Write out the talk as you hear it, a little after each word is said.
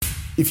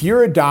if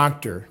you're a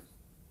doctor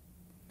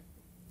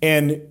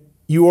and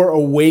you are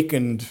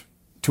awakened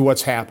to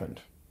what's happened,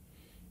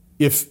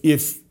 if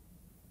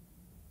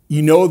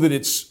you know that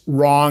it's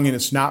wrong and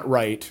it's not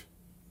right,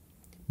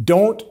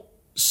 don't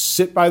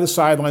sit by the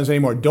sidelines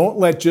anymore. Don't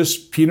let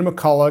just Peter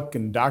McCulloch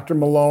and Dr.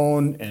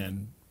 Malone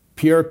and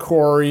Pierre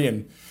Corey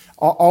and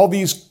all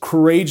these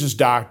courageous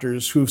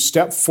doctors who've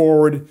stepped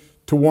forward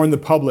to warn the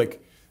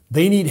public.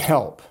 They need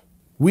help.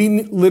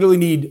 We literally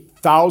need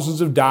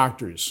thousands of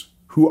doctors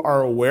who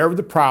are aware of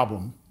the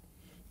problem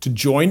to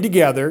join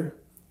together.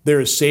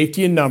 There is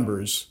safety in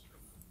numbers,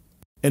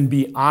 and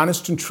be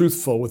honest and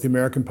truthful with the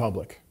American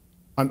public.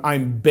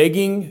 I'm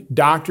begging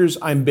doctors,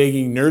 I'm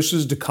begging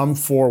nurses to come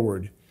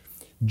forward,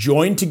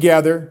 join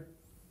together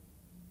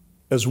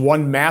as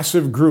one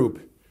massive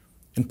group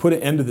and put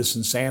an end to this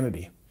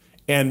insanity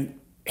and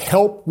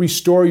help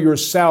restore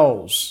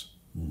yourselves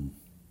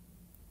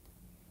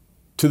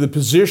to the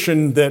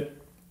position that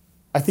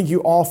I think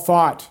you all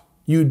thought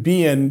you'd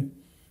be in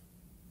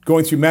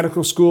going through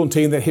medical school and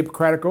taking that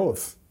Hippocratic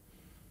oath.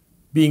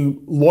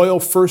 Being loyal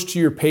first to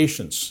your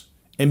patients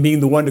and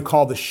being the one to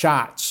call the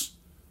shots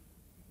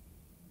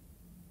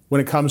when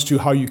it comes to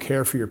how you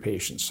care for your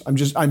patients.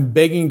 I'm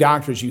begging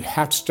doctors, you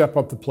have to step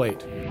up the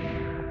plate.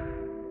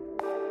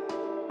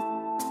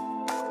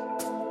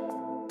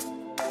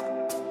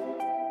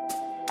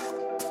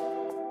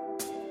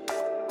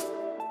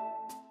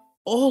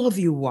 All of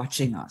you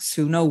watching us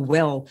who know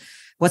well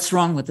what's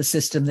wrong with the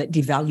system that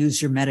devalues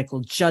your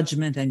medical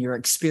judgment and your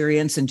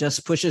experience and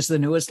just pushes the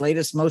newest,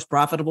 latest, most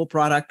profitable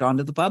product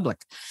onto the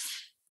public.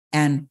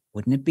 And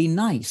wouldn't it be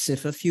nice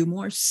if a few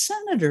more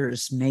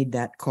senators made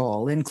that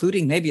call,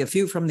 including maybe a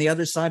few from the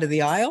other side of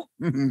the aisle?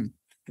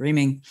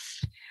 Dreaming.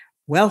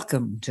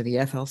 Welcome to the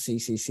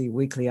FLCCC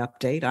Weekly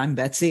Update. I'm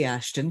Betsy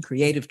Ashton,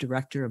 Creative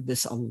Director of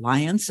this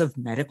alliance of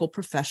medical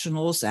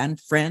professionals and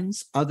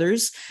friends,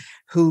 others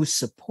who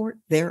support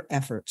their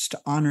efforts to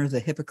honor the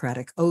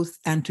Hippocratic Oath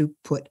and to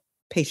put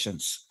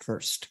patients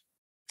first.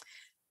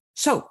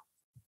 So,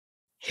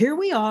 here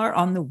we are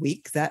on the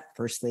week that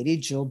First Lady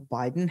Jill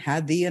Biden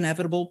had the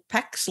inevitable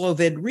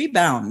Paxlovid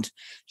rebound.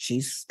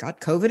 She's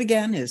got COVID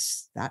again.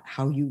 Is that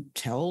how you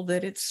tell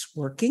that it's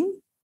working?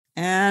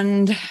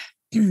 And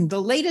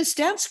the latest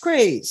dance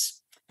craze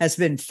has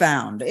been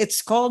found.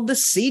 It's called the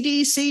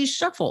CDC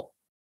Shuffle.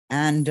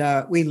 And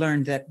we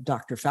learned that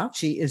Dr.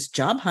 Fauci is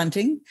job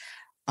hunting.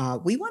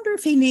 We wonder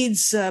if he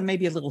needs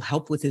maybe a little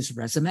help with his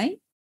resume.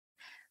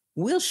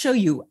 We'll show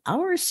you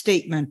our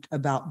statement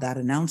about that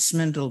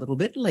announcement a little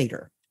bit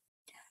later.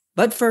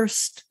 But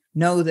first,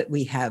 know that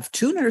we have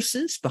two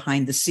nurses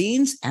behind the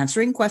scenes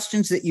answering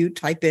questions that you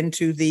type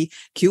into the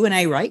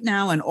Q&A right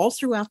now and all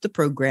throughout the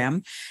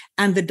program.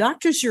 And the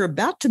doctors you're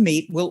about to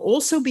meet will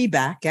also be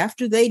back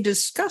after they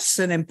discuss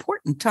an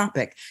important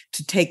topic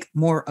to take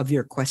more of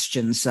your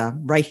questions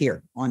right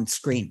here on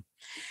screen.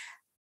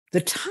 The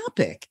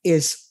topic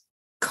is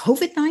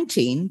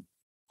COVID-19,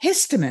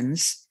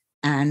 histamines,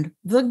 and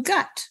the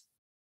gut.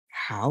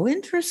 How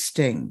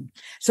interesting.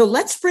 So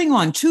let's bring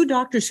on two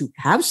doctors who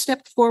have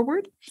stepped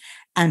forward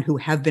and who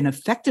have been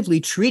effectively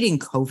treating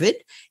COVID,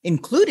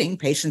 including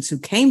patients who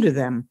came to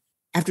them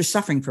after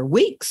suffering for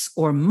weeks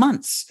or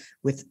months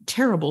with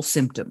terrible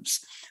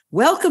symptoms.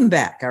 Welcome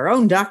back, our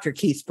own Dr.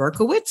 Keith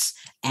Berkowitz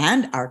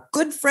and our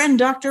good friend,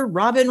 Dr.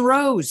 Robin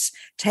Rose.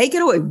 Take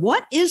it away.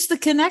 What is the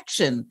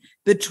connection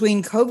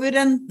between COVID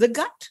and the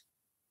gut?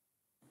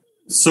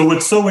 So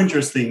what's so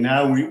interesting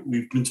now,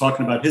 we've been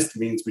talking about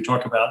histamines,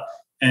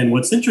 and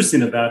what's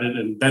interesting about it,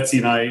 and Betsy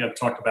and I have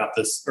talked about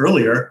this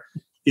earlier,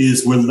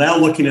 is we're now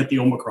looking at the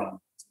Omicron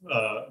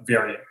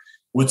variant.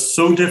 What's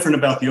so different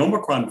about the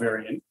Omicron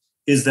variant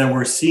is that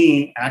we're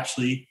seeing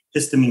actually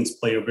histamines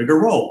play a bigger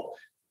role.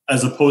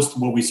 As opposed to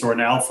what we saw in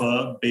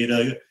Alpha,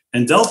 Beta,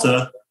 and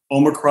Delta,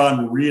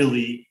 Omicron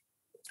really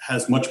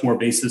has much more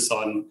basis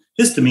on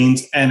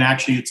histamines and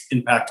actually its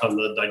impact on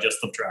the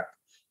digestive tract.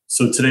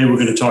 So today we're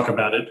going to talk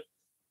about it.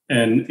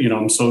 And,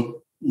 I'm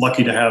so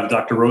lucky to have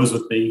Dr. Rose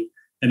with me,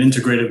 an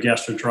integrative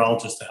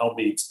gastroenterologist, to help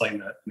me explain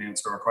that and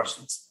answer our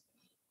questions.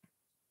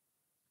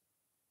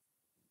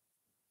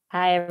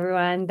 Hi,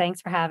 everyone.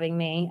 Thanks for having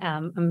me.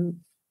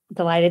 I'm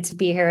delighted to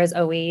be here as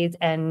always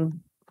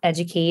and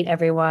educate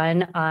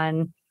everyone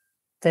on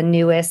the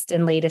newest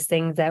and latest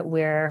things that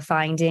we're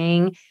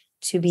finding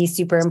to be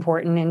super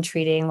important in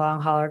treating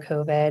long hauler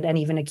COVID and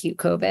even acute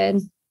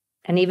COVID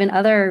and even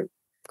other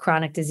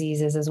chronic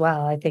diseases as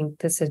well. I think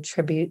this is a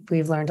tribute.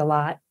 We've learned a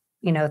lot,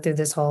 through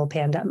this whole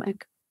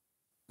pandemic.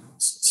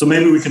 So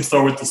maybe we can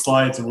start with the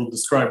slides and we'll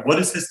describe what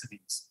is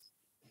histamines.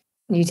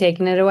 You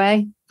taking it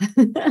away?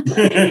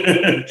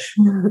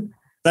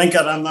 Thank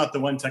God I'm not the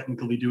one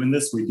technically doing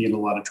this. We'd be in a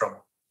lot of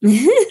trouble.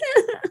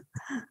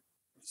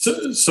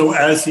 So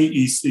as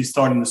he's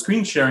starting the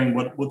screen sharing,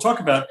 what we'll talk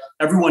about,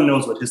 everyone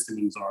knows what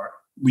histamines are.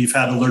 We've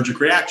had allergic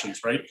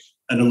reactions, right?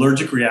 An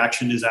allergic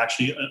reaction is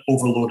actually an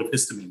overload of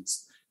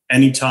histamines.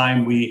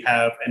 Anytime we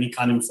have any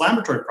kind of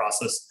inflammatory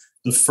process,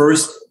 the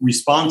first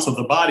response of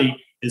the body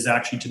is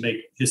actually to make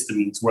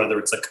histamines, whether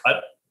it's a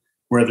cut,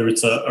 whether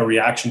it's a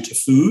reaction to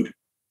food,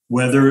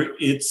 whether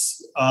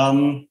it's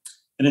an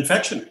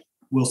infection.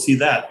 We'll see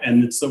that.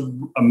 And it's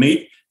an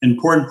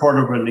important part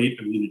of our innate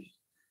immunity.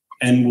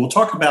 And we'll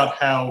talk about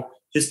how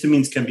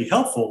histamines can be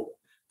helpful,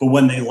 but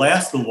when they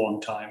last a long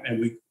time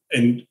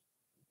and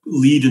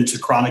lead into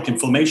chronic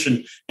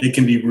inflammation, they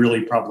can be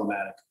really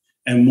problematic.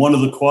 And one of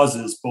the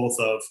causes, both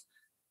of,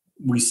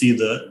 we see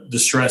the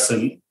stress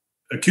in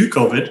acute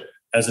COVID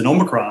as an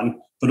Omicron,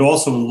 but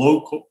also in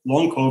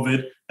long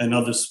COVID and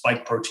other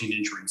spike protein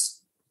injuries.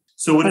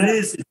 So what it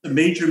is, it's a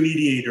major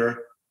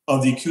mediator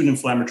of the acute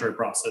inflammatory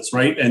process,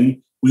 right?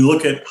 And we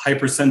look at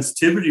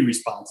hypersensitivity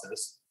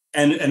responses.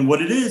 And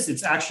what it is,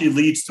 it actually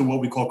leads to what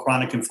we call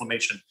chronic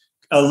inflammation.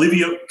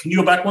 Olivia, can you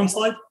go back one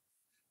slide?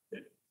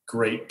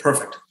 Great,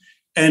 perfect.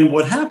 And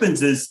what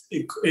happens is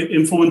it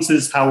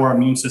influences how our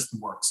immune system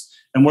works.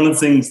 And one of the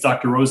things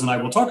Dr. Rose and I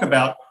will talk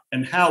about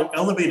and how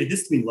elevated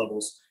histamine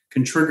levels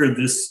can trigger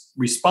this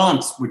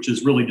response, which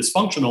is really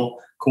dysfunctional,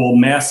 called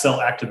mast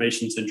cell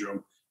activation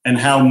syndrome, and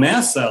how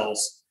mast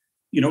cells,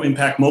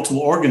 impact multiple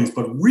organs,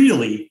 but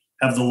really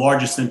have the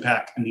largest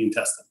impact in the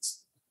intestines.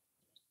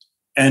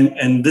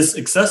 And this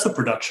excessive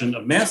production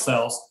of mast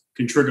cells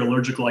can trigger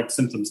allergic-like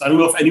symptoms. I don't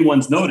know if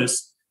anyone's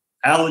noticed,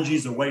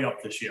 allergies are way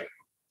up this year.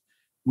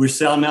 We're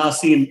now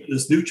seeing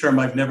this new term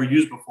I've never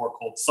used before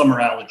called summer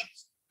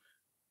allergies.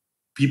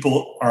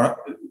 People are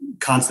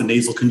constant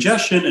nasal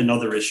congestion and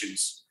other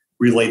issues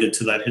related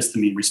to that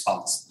histamine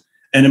response.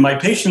 And in my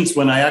patients,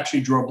 when I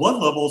actually draw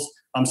blood levels,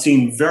 I'm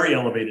seeing very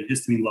elevated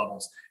histamine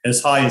levels,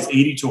 as high as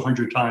 80 to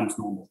 100 times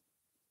normal.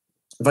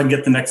 If I can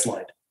get the next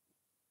slide.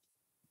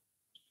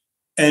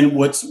 And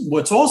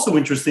what's also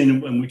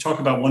interesting when we talk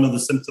about one of the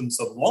symptoms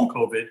of long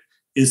COVID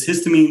is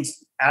histamines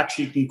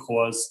actually can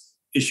cause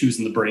issues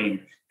in the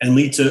brain and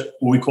lead to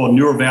what we call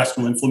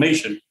neurovascular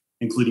inflammation,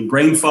 including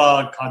brain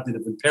fog,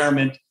 cognitive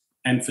impairment,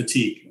 and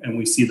fatigue. And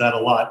we see that a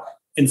lot.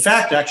 In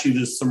fact, actually,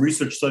 there's some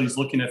research studies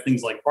looking at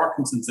things like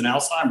Parkinson's and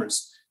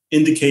Alzheimer's,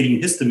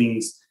 indicating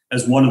histamines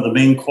as one of the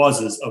main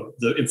causes of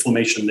the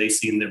inflammation they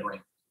see in their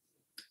brain.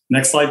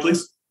 Next slide,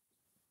 please.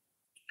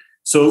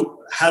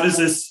 So how does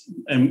this,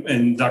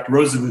 and Dr.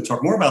 Rose is going to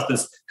talk more about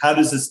this, how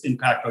does this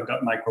impact our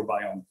gut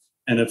microbiome?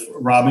 And if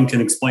Robin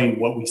can explain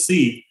what we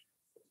see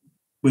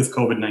with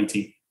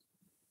COVID-19.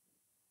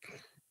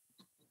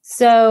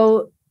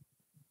 So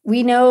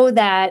we know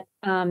that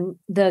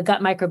the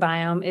gut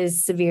microbiome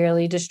is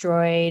severely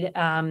destroyed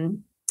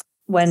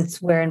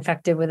once we're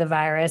infected with a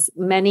virus.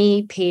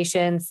 Many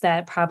patients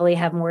that probably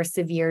have more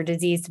severe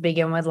disease to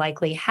begin with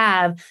likely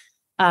have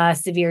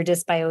severe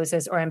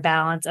dysbiosis or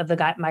imbalance of the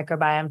gut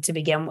microbiome to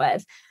begin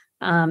with.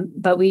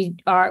 But we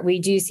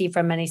do see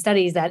from many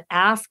studies that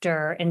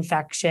after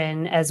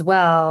infection as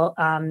well,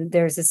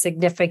 there's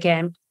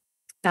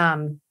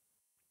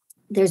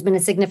been a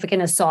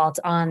significant assault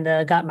on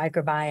the gut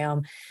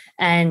microbiome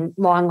and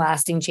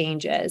long-lasting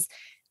changes.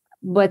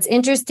 What's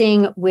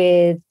interesting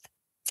with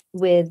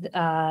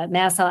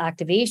mast cell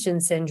activation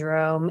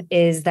syndrome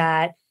is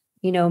that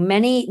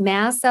many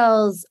mast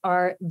cells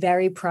are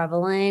very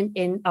prevalent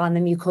on the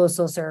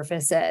mucosal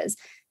surfaces.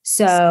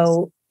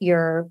 So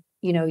your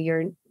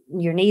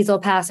nasal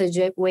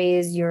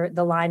passageways,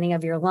 the lining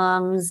of your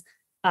lungs,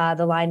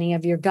 the lining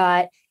of your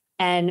gut,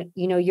 and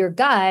your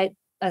gut,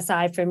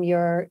 aside from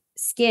your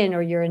skin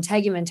or your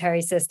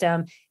integumentary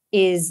system,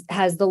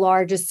 has the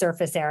largest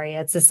surface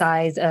area. It's the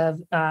size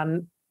of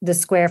the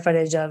square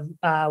footage of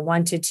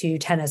 1 to 2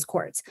 tennis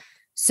courts.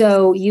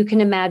 So you can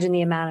imagine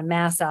the amount of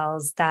mast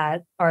cells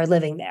that are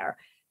living there.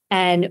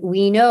 And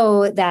we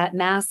know that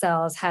mast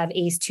cells have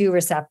ACE2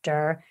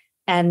 receptor,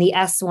 and the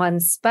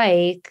S1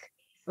 spike,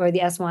 or the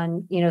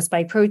S1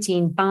 spike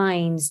protein,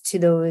 binds to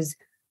those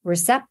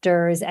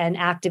receptors and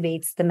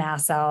activates the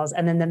mast cells.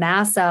 And then the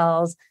mast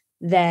cells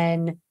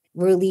then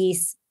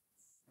release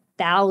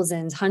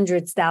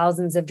hundreds,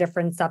 thousands of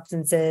different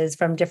substances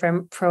from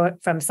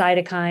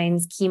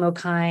cytokines,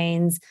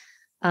 chemokines,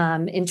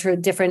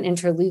 different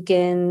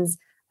interleukins,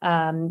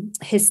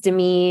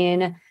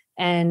 histamine,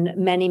 and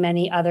many,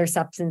 many other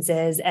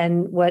substances.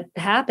 And what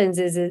happens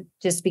is it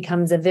just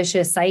becomes a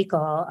vicious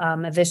cycle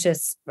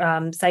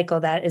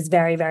that is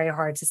very, very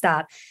hard to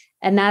stop.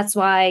 And that's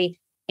why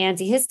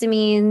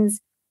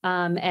antihistamines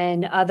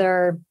and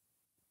other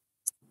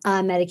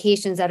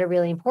medications that are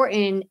really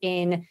important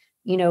in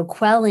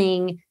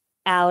quelling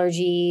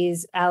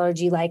allergies,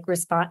 allergy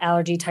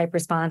type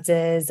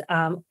responses,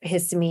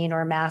 histamine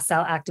or mast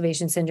cell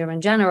activation syndrome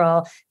in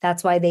general.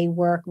 That's why they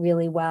work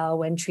really well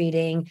when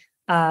treating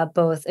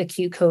both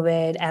acute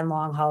COVID and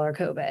long hauler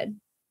COVID.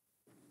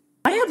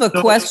 I have a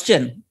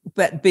question,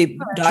 but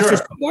doctors,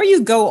 Sure. Before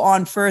you go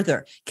on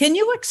further, can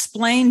you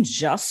explain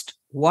just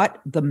what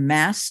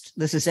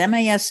this is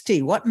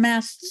MAST, what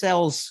mast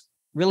cells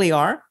really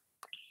are?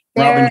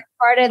 They're Robin,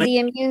 part of the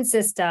immune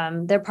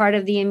system. They're part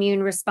of the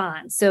immune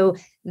response. So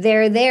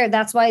they're there.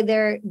 That's why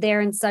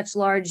they're in such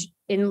large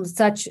amounts,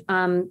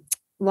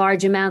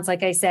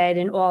 like I said,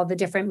 in all the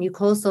different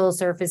mucosal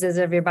surfaces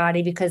of your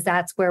body, because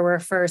that's where we're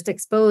first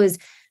exposed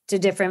to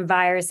different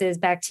viruses,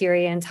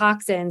 bacteria, and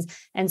toxins.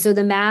 And so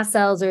the mast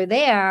cells are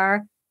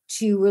there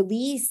to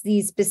release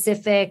these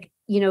specific,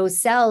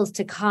 cells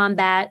to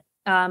combat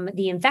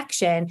the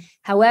infection.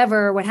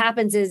 However, what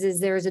happens is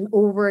there's an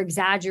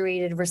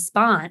over-exaggerated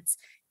response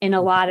in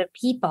a lot of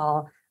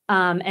people.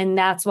 And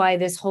that's why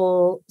this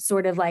whole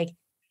sort of like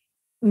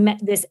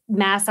this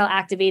mast cell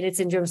activated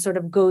syndrome sort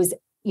of goes,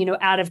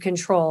 out of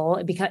control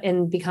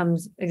and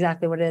becomes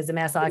exactly what it is, a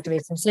mast cell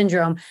activation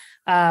syndrome,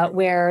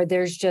 where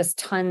there's just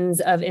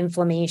tons of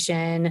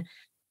inflammation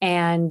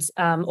and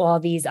all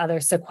these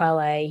other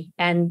sequelae.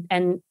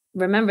 And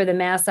remember, the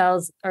mast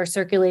cells are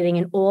circulating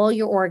in all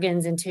your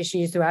organs and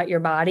tissues throughout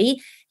your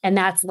body. And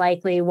that's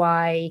likely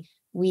why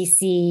we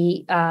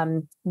see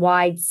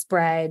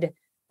widespread,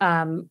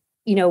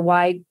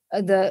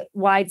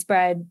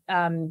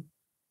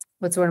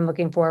 what's the word I'm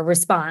looking for,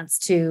 response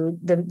to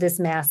this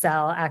mast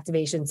cell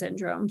activation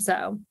syndrome.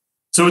 So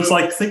it's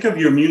like, think of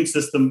your immune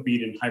system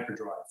being in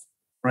hyperdrive,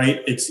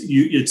 right?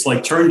 It's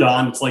like turned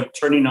on. It's like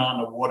turning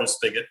on a water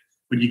spigot,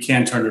 but you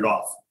can't turn it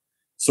off.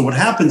 So what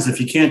happens if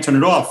you can't turn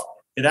it off?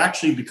 It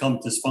actually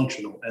becomes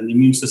dysfunctional and the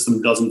immune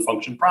system doesn't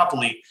function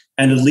properly.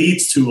 And it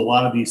leads to a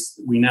lot of these,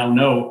 we now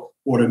know,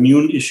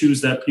 autoimmune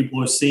issues that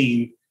people are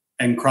seeing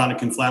and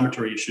chronic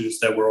inflammatory issues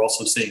that we're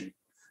also seeing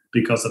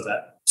because of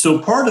that. So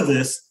part of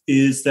this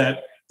is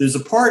that there's a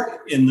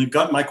part in the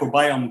gut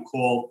microbiome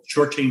called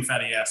short-chain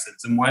fatty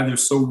acids, and why they're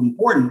so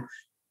important.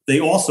 They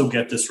also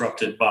get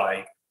disrupted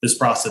by this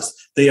process.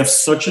 They have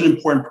such an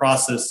important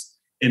process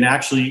in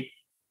actually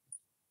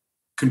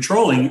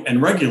controlling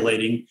and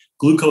regulating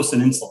glucose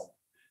and insulin.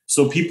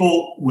 So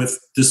people with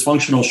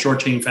dysfunctional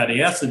short-chain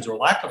fatty acids or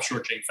lack of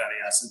short-chain fatty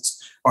acids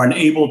are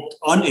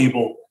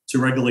unable to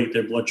regulate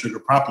their blood sugar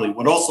properly.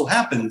 What also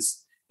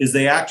happens is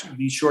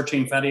these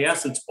short-chain fatty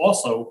acids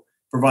also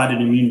provide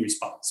an immune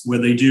response.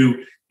 What they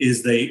do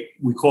is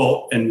we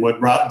call, and what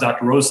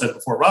Dr. Rose said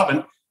before,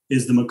 Robin,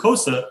 is the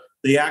mucosa.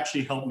 They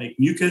actually help make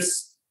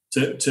mucus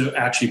to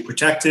actually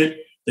protect it.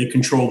 They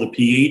control the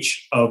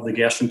pH of the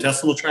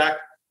gastrointestinal tract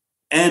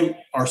and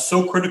are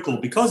so critical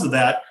because of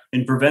that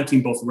in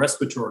preventing both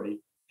respiratory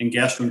and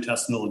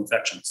gastrointestinal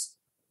infections.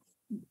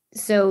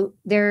 So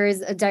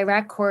there's a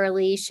direct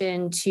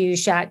correlation to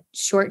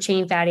short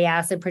chain fatty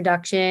acid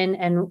production,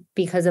 and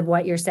because of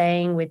what you're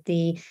saying with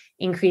the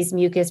increased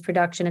mucus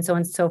production and so on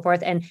and so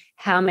forth, and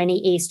how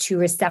many ACE2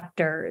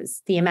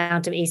 receptors, the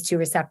amount of ACE2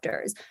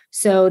 receptors.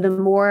 So the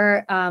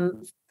more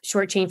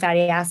short chain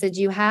fatty acids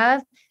you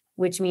have,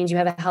 which means you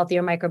have a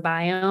healthier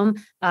microbiome,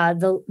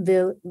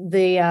 the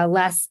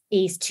less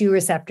ACE2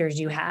 receptors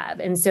you have.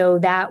 And so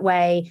that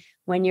way,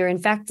 when you're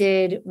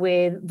infected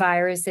with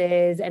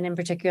viruses, and in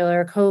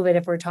particular COVID,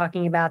 if we're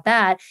talking about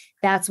that,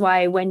 that's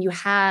why when you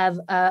have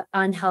an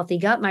unhealthy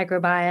gut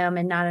microbiome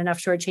and not enough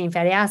short chain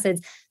fatty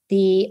acids,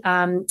 the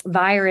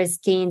virus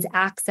gains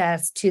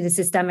access to the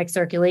systemic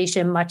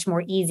circulation much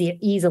more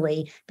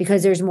easily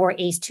because there's more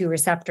ACE2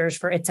 receptors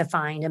for it to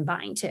find and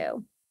bind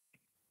to.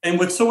 And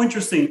what's so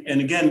interesting,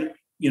 and again,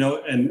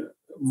 and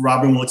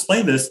Robin will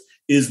explain this,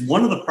 is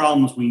one of the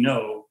problems we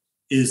know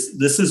is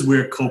this is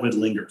where COVID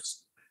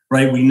lingers,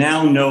 right? We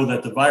now know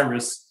that the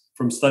virus,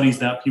 from studies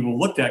that people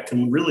looked at,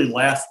 can really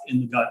last in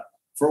the gut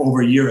for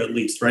over a year at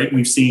least, right?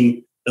 We've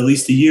seen at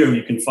least a year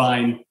you can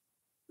find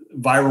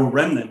viral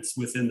remnants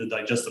within the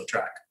digestive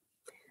tract.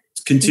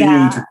 It's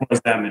continuing to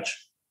cause damage.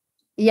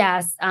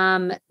 Yes,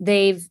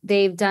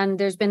 they've done,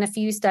 there's been a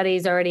few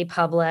studies already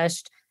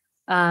published.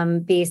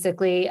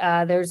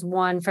 There's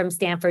one from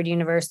Stanford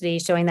University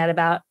showing that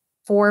about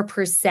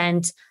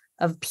 4%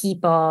 of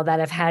people that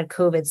have had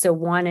COVID, so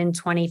 1 in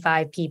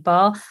 25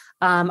 people,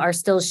 are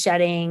still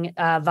shedding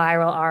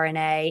viral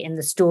RNA in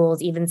the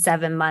stools, even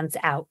 7 months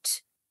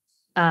out.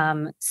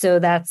 So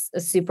that's a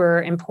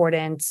super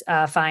important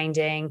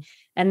finding.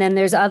 And then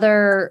there's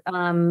other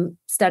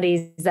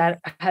studies that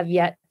have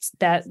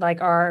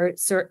are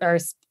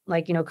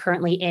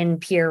currently in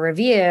peer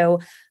review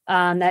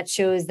that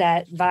shows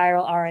that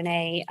viral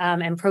RNA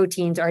and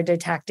proteins are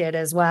detected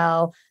as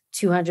well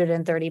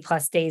 230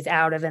 plus days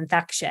out of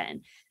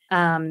infection.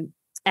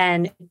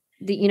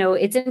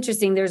 It's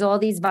interesting. There's all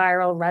these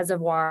viral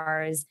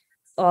reservoirs.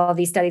 All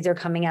these studies are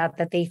coming out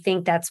that they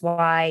think that's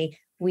why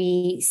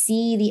we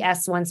see the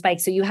S1 spike.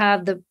 So you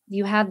have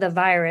the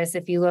virus,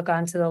 if you look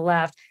onto the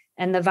left,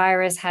 and the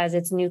virus has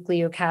its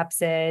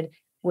nucleocapsid,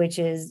 which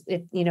is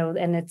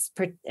and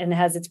it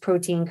has its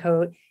protein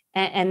coat,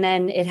 and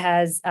then it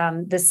has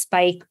the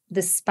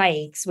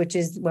spikes, which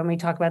is when we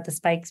talk about the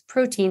spikes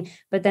protein.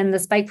 But then the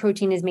spike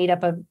protein is made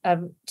up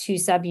of two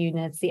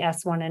subunits, the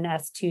S1 and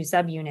S2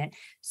 subunit.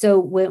 So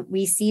when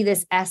we see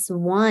this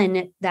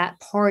S1, that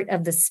part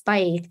of the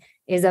spike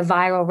is a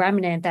viral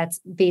remnant that's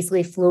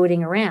basically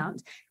floating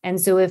around. And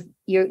so if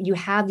you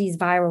have these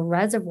viral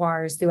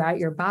reservoirs throughout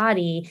your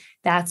body,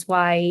 that's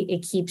why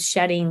it keeps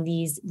shedding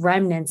these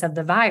remnants of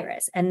the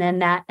virus. And then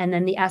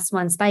the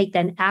S1 spike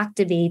then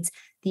activates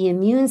the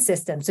immune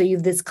system. So you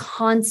have this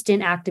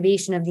constant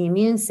activation of the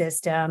immune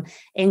system,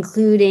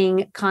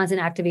 including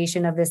constant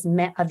activation of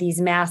these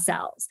mast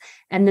cells.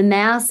 And the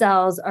mast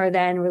cells are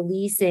then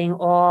releasing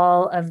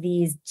all of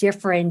these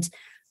different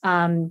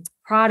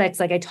products,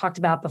 like I talked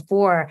about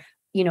before,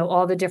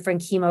 all the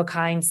different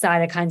chemokines,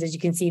 cytokines, as you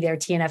can see there,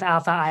 TNF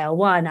alpha,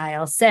 IL-1,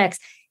 IL-6,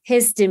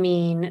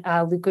 histamine,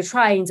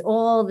 leukotrienes,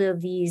 all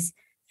of these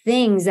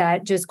things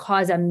that just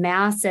cause a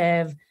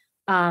massive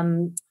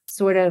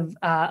sort of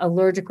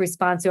allergic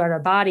response throughout our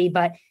body.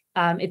 But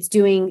it's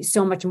doing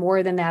so much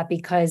more than that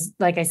because,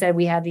 like I said,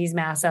 we have these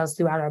mast cells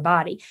throughout our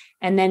body.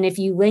 And then if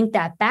you link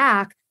that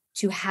back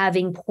to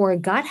having poor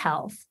gut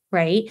health,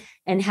 right,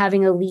 and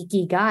having a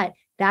leaky gut,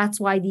 that's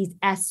why these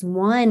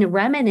S1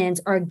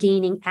 remnants are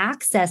gaining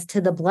access to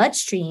the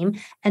bloodstream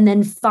and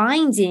then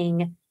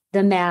finding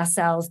the mast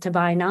cells to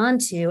bind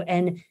onto.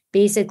 And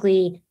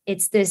basically,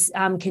 it's this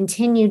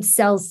continued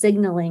cell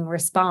signaling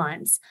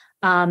response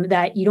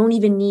that you don't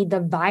even need the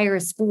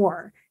virus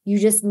for. You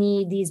just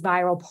need these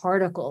viral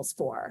particles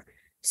for.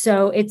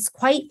 So it's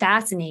quite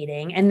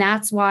fascinating. And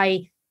that's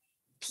why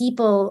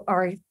people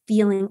are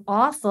feeling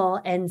awful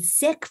and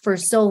sick for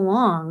so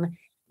long,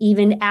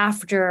 even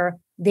after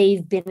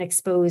they've been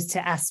exposed to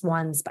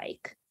S1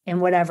 spike in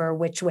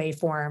which way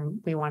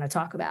form we want to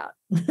talk about.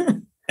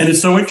 And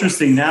it's so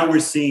interesting. Now we're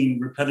seeing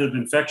repetitive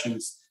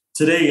infections.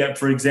 Today,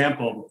 for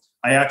example,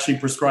 I actually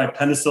prescribed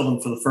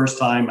penicillin for the first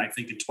time, I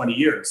think, in 20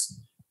 years.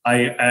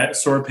 I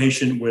saw a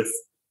patient with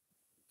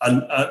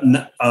a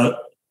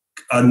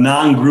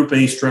non-group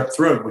A strep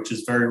throat, which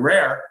is very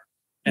rare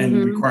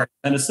and requires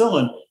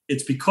penicillin.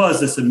 It's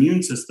because this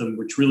immune system,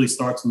 which really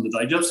starts in the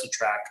digestive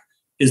tract,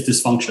 is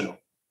dysfunctional.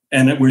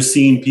 And we're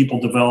seeing people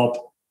develop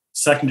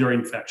secondary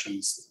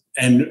infections.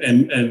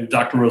 And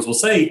Dr. Rose will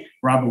say,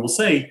 Robin will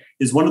say,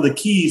 is one of the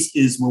keys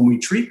is when we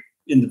treat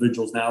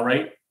individuals now,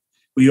 right?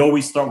 We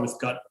always start with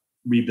gut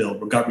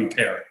rebuild or gut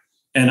repair.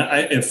 And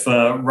if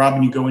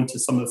Robin, you go into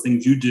some of the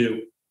things you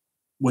do,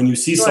 when you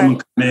see someone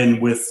come in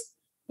with,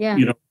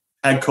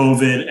 had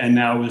COVID and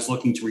now is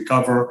looking to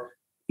recover,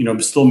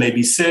 still may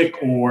be sick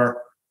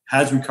or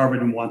has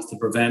recovered and wants to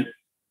prevent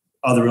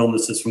other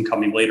illnesses from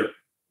coming later.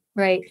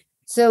 Right.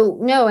 So,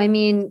 no, I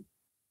mean,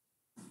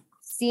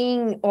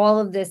 seeing all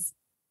of this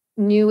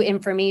new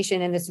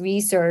information and this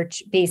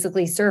research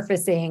basically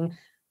surfacing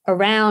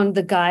around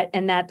the gut,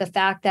 and that the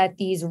fact that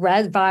these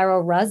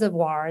viral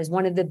reservoirs,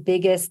 one of the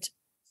biggest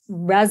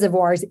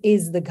reservoirs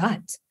is the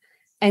gut.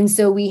 And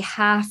so we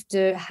have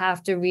to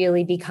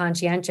really be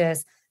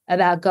conscientious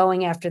about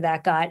going after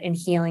that gut and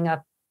healing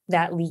up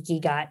that leaky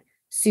gut.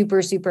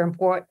 Super, super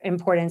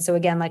important. So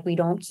again, like we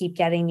don't keep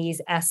getting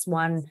these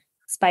S1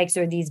 spikes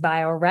or these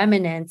viral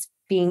remnants,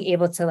 being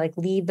able to like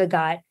leave the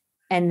gut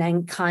and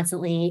then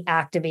constantly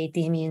activate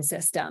the immune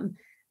system.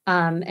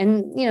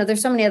 And,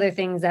 there's so many other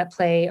things that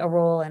play a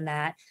role in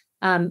that.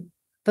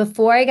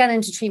 Before I got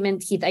into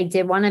treatment, Keith, I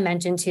did want to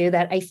mention too,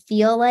 that I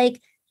feel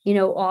like,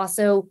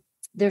 also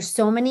there's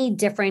so many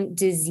different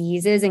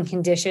diseases and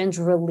conditions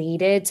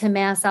related to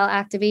mast cell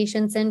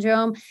activation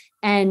syndrome.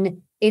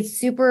 And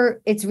it's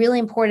really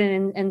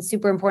important and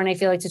super important, I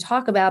feel like, to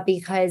talk about,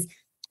 because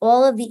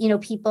all of the,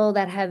 people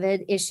that have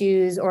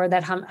issues or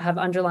that have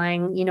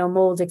underlying,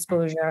 mold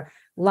exposure,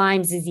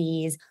 Lyme's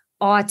disease,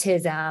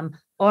 autism,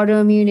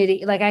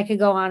 autoimmunity, like I could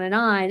go on.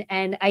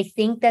 And I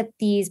think that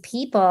these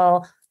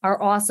people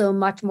are also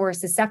much more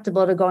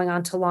susceptible to going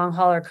on to long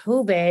hauler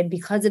COVID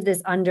because of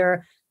this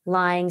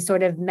underlying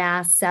sort of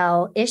mast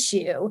cell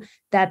issue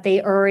that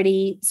they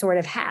already sort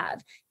of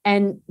have.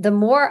 And the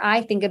more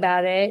I think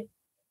about it,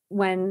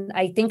 when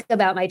I think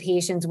about my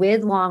patients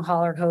with long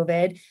hauler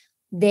COVID,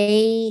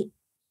 they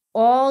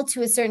all,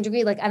 to a certain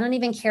degree, like I don't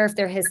even care if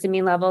their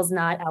histamine level's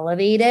not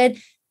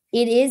elevated.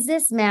 It is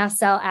this mast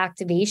cell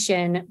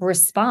activation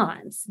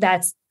response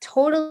that's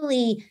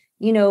totally,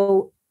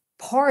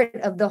 part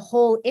of the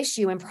whole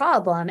issue and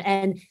problem.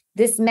 And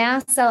this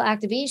mast cell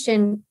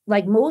activation,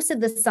 like most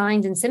of the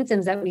signs and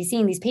symptoms that we see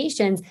in these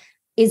patients,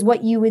 is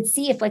what you would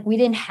see if like we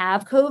didn't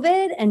have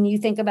COVID and you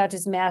think about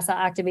just mast cell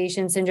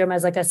activation syndrome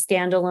as like a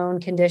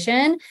standalone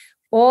condition.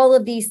 All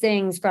of these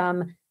things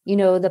from,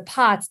 the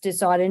POTS,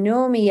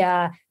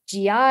 dysautonomia,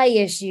 GI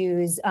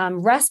issues,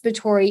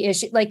 respiratory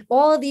issues, like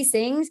all of these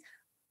things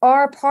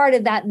are part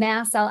of that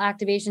mast cell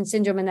activation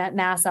syndrome and that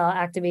mast cell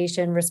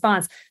activation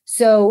response.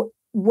 So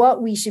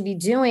what we should be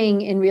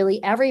doing in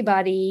really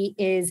everybody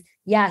is,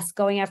 yes,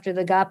 going after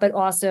the gut, but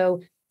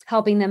also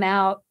helping them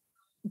out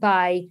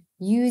by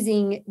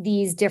using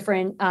these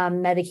different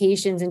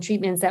medications and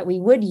treatments that we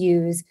would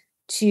use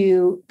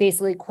to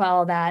basically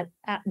quell that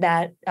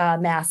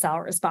mast cell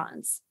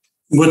response.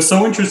 What's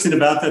so interesting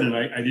about that,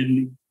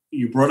 and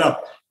you brought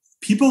up,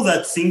 people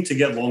that seem to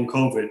get long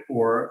COVID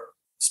or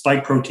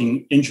spike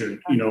protein injured,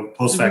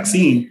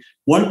 post-vaccine,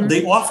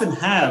 they often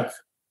have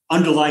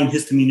underlying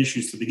histamine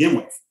issues to begin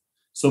with.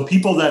 So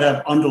people that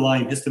have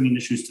underlying histamine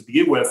issues to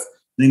begin with,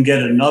 then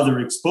get another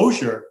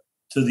exposure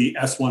to the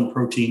S1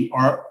 protein,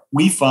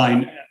 we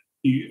find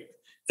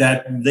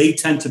that they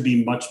tend to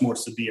be much more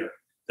severe,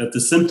 that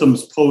the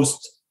symptoms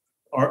post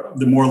are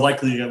the more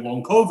likely to get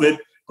long COVID,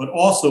 but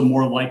also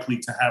more likely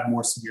to have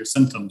more severe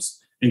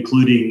symptoms,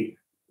 including,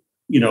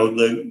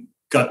 the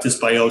gut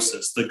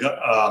dysbiosis, the gut,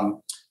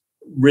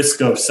 risk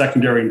of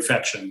secondary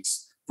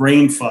infections,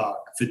 brain fog,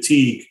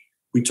 fatigue.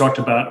 We talked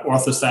about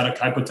orthostatic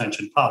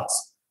hypotension,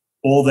 POTS.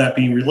 all that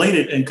being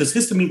related. And because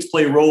histamines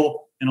play a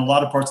role in a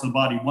lot of parts of the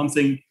body. One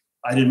thing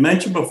I didn't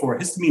mention before,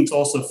 histamines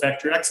also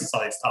affect your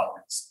exercise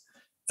tolerance.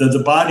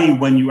 The body,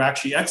 when you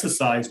actually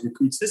exercise,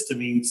 recruits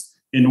histamines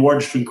in order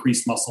to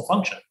increase muscle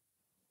function.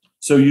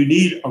 So you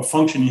need a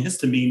functioning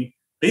histamine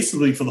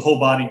basically for the whole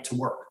body to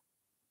work.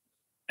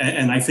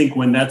 And I think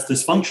when that's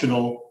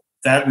dysfunctional,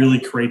 that really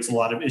creates a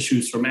lot of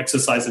issues, from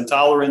exercise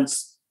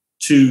intolerance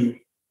to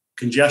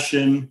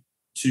congestion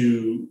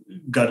to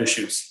gut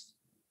issues.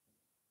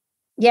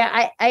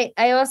 Yeah,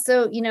 I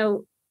also,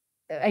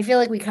 I feel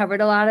like we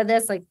covered a lot of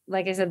this.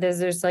 Like I said,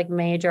 there's like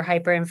major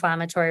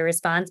hyperinflammatory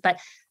response, but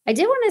I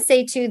did want to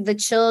say to the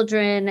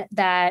children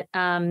that,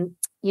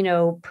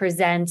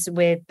 present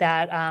with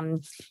that,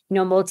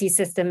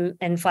 multi-system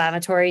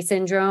inflammatory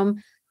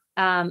syndrome.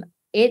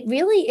 It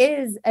really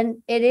is,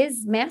 it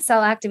is mast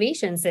cell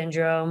activation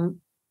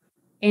syndrome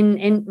in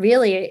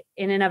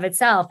and of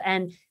itself.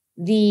 And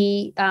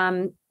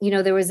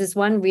there was this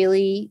one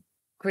really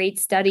great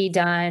study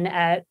done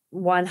at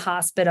one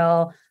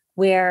hospital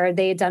where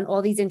they had done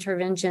all these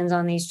interventions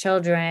on these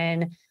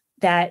children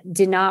that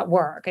did not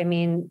work. I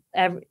mean,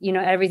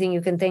 everything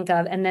you can think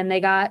of. And then they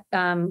got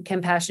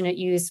compassionate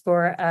use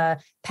for a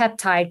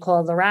peptide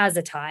called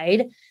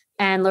lorazepam.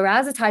 And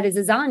lorazepam is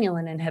a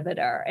zonulin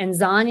inhibitor, and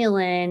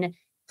zonulin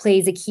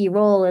plays a key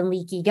role in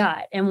leaky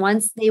gut. And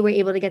once they were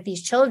able to get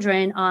these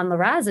children on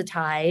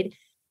lorazepam,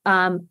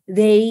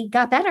 they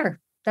got better.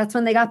 That's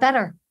when they got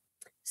better.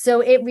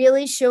 So it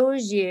really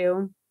shows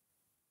you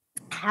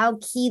how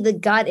key the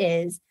gut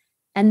is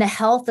and the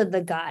health of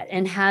the gut,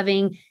 and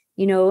having,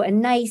 a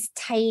nice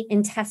tight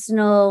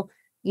intestinal,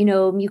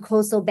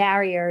 mucosal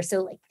barrier.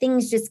 So like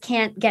things just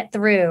can't get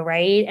through,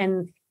 right?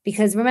 And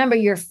because remember,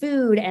 your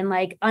food and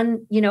like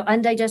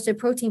undigested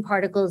protein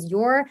particles,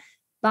 your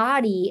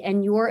body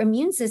and your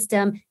immune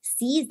system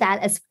sees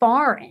that as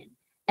foreign.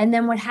 And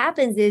then what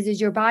happens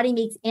is your body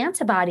makes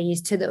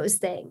antibodies to those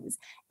things.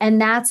 And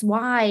that's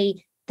why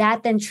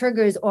that then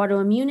triggers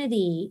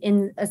autoimmunity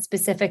in a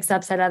specific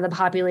subset of the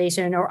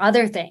population or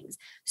other things.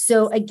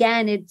 So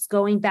again, it's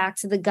going back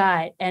to the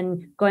gut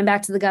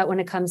when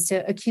it comes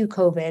to acute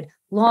COVID,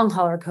 long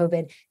hauler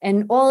COVID,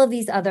 and all of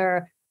these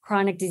other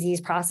chronic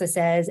disease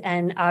processes,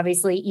 and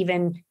obviously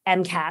even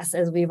MCAS,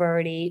 as we've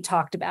already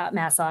talked about,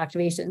 mast cell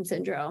activation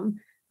syndrome.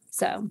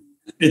 So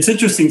it's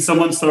interesting.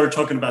 Someone started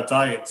talking about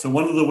diet. So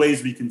one of the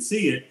ways we can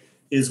see it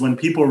is when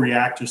people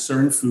react to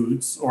certain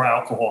foods or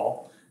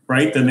alcohol,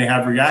 right? Then they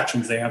have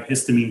reactions. They have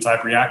histamine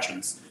type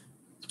reactions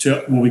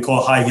to what we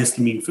call high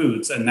histamine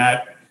foods. And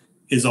that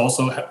is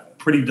also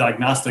pretty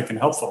diagnostic and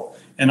helpful.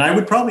 And I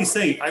would probably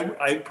say,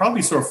 I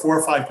probably saw 4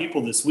 or 5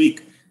 people this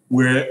week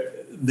where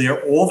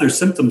all their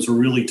symptoms were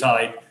really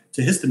tied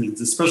to histamines,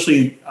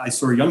 especially I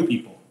saw young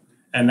people.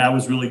 And that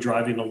was really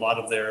driving a lot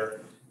of their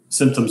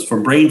symptoms,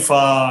 from brain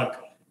fog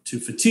to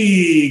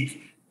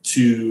fatigue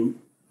to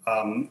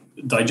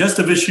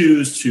digestive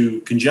issues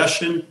to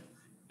congestion.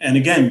 And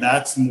again,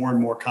 that's more and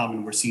more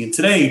common we're seeing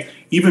today,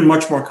 even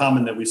much more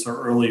common than we saw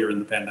earlier in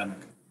the pandemic.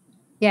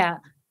 Yeah.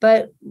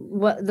 But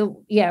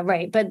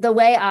right. But the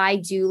way I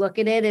do look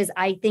at it is,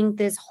 I think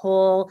the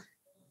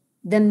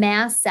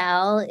mast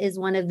cell is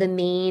one of the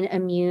main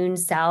immune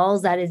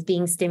cells that is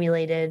being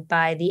stimulated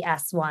by the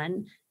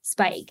S1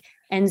 spike.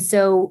 And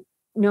so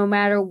no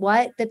matter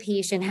what the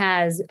patient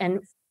has,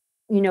 and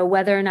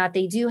whether or not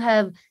they do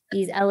have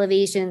these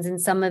elevations in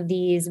some of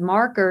these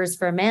markers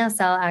for mast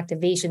cell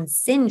activation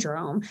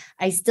syndrome,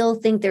 I still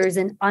think there's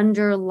an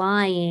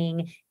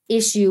underlying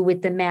issue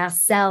with the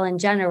mast cell in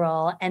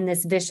general, and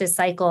this vicious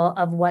cycle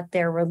of what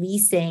they're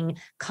releasing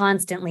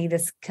constantly,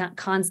 this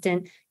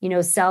constant,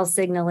 cell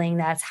signaling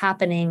that's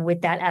happening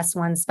with that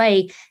S1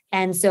 spike.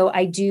 And so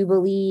I do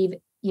believe,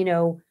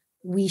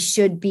 we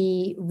should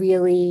be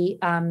really,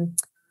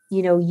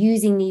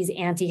 using these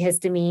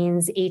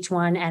antihistamines,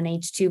 H1 and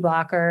H2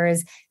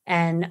 blockers,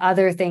 and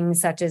other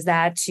things such as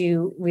that,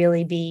 to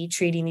really be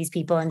treating these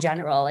people in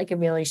general. Like, it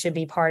really should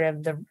be part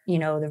of the,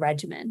 the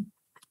regimen.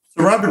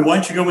 So Robin, why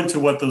don't you go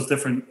into what those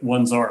different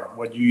ones are,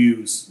 what you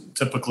use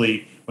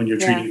typically when you're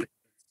treating?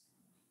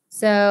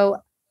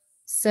 So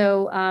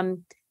I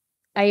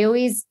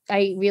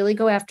really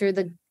go after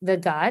the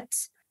gut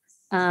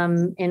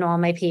in all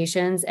my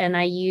patients, and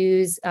I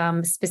use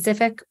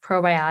specific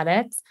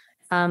probiotics,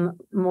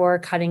 more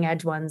cutting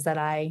edge ones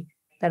that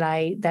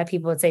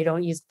people would say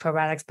don't use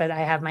probiotics, but I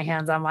have my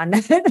hands on one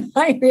that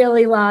I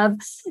really love.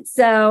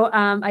 So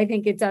I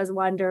think it does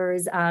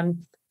wonders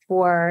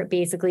for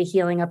basically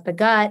healing up the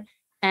gut,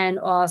 and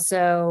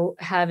also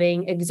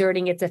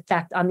exerting its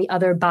effect on the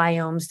other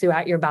biomes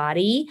throughout your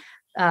body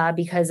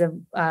because of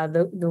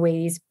the way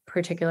these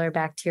particular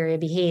bacteria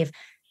behave.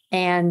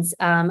 And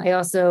they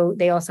also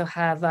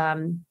have,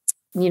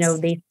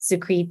 they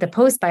secrete the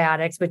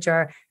postbiotics, which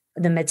are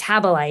the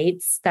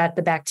metabolites that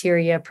the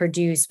bacteria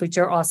produce, which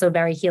are also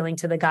very healing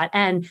to the gut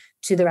and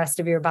to the rest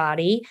of your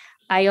body.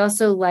 I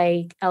also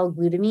like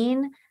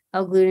L-glutamine.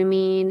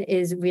 L-glutamine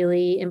is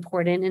really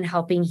important in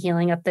helping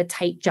healing up the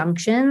tight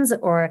junctions,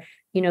 or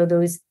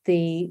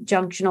the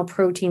junctional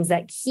proteins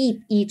that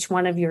keep each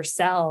one of your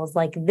cells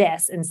like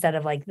this instead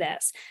of like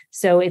this.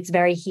 So it's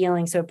very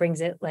healing. So it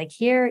brings it like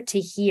here to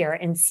here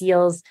and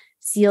seals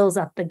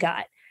up the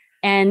gut.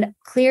 And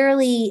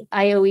clearly,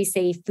 I always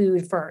say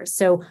food first.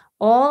 So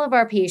all of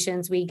our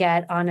patients we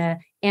get on an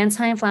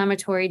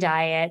anti-inflammatory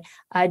diet,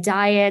 a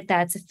diet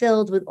that's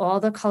filled with all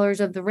the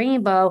colors of the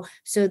rainbow,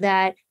 so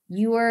that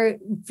you are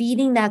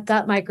feeding that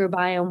gut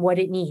microbiome what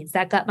it needs.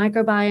 That gut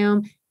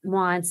microbiome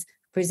wants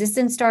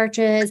resistant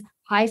starches,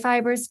 high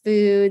fibrous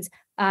foods,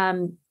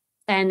 and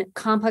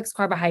complex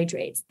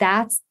carbohydrates.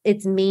 That's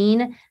its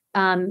main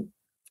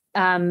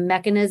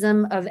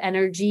mechanism of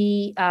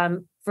energy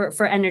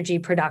for energy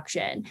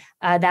production.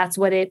 That's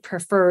what it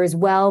prefers,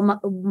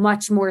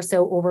 much more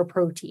so over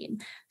protein.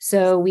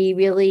 So we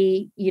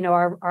really,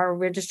 our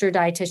registered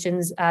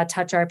dietitians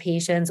touch our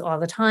patients all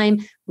the time.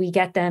 We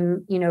get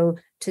them,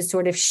 to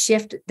sort of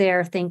shift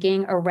their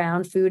thinking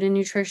around food and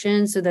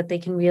nutrition so that they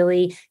can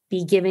really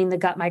be giving the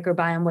gut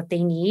microbiome what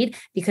they need.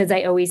 Because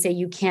I always say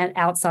you can't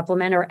out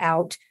supplement or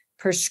out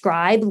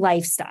prescribe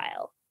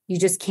lifestyle. You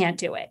just can't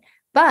do it.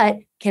 But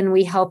can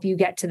we help you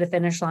get to the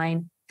finish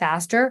line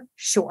faster?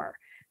 Sure.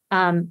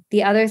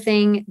 The other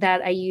thing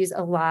that I use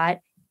a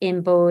lot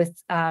in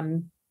both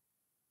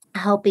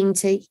helping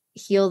to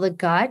heal the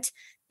gut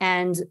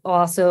and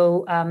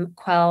also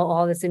quell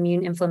all this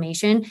immune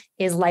inflammation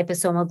is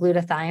liposomal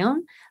glutathione.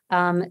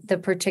 The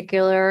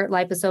particular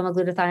liposomal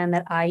glutathione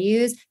that I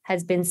use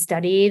has been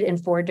studied in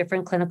 4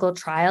 different clinical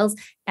trials,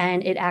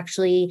 and it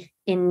actually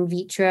in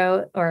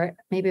vitro, or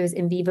maybe it was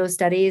in vivo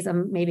studies,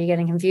 I'm maybe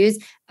getting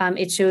confused.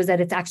 It shows that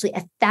it's actually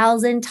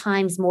 1,000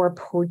 times more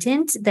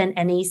potent than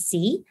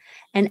NAC.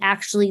 And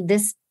actually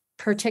this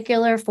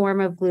particular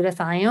form of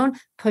glutathione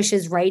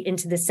pushes right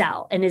into the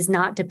cell and is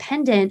not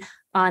dependent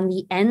on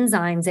the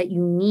enzymes that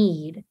you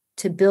need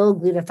to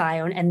build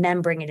glutathione and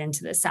then bring it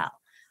into the cell.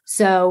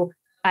 So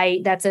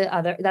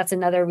that's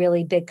another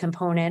really big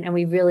component, and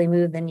we really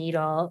move the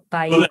needle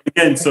by. Well,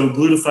 again, so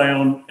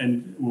glutathione,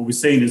 and what we're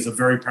saying, is a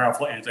very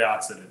powerful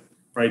antioxidant,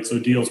 right? So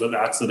it deals with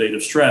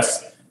oxidative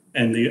stress,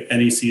 and the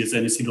NAC is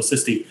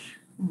N-acetylcysteine.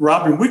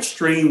 Robin, which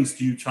strains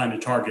do you try to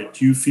target?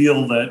 Do you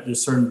feel that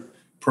there's certain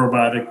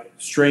probiotic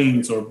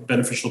strains or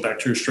beneficial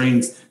bacteria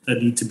strains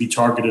that need to be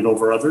targeted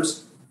over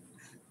others?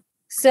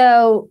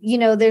 So,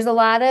 there's a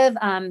lot of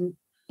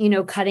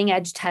cutting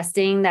edge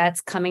testing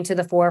that's coming to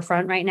the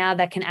forefront right now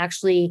that can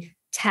actually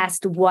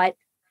test what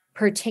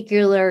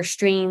particular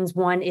strains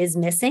one is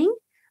missing.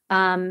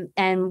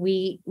 And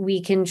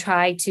we can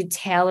try to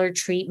tailor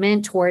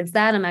treatment towards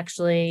that. I'm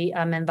actually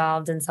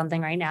involved in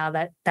something right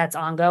now that's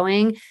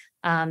ongoing,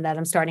 that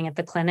I'm starting at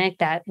the clinic,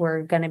 that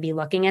we're going to be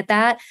looking at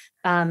that,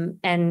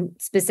 and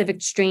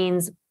specific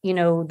strains,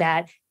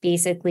 that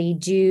basically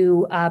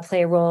do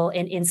play a role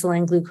in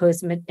insulin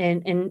glucose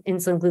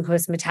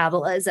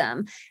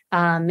metabolism,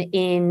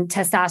 in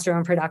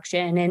testosterone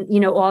production,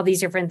 and all these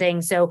different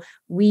things. So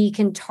we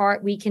can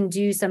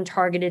do some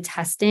targeted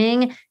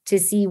testing to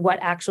see what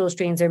actual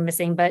strains are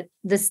missing. But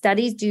the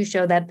studies do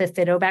show that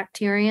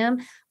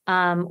bifidobacterium,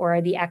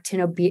 or the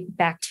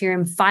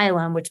Actinobacterium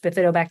phylum, which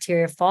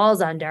bifidobacteria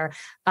falls under,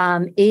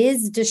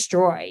 is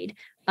destroyed,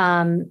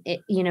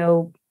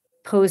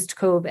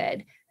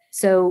 post-COVID.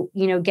 So,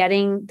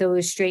 getting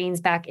those strains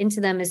back into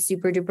them is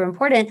super duper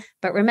important.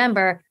 But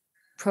remember,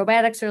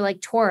 probiotics are like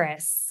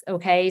tourists.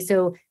 Okay.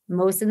 So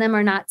most of them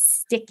are not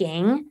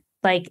sticking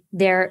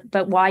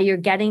but why you're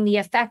getting the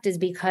effect is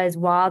because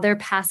while they're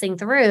passing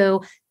through,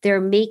 they're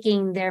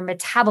making their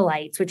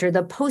metabolites, which are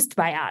the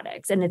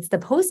postbiotics. And it's the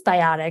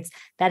postbiotics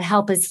that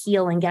help us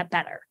heal and get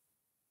better.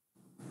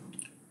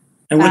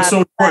 And what's so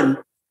important,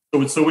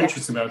 what's so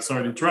interesting about it,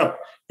 sorry to interrupt,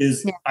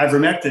 is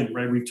ivermectin,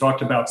 right? We've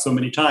talked about so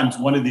many times.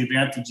 One of the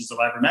advantages of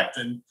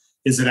ivermectin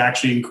is it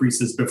actually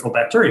increases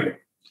bifidobacterium,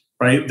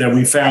 right? That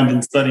we found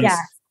in studies. Yeah.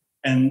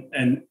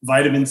 And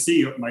vitamin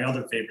C, my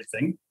other favorite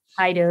thing,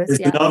 high dose, is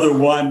another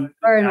one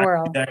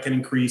that can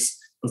increase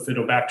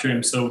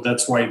bifidobacterium. So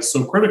that's why it's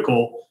so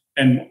critical,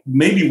 and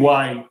maybe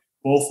why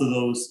both of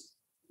those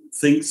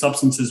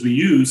substances we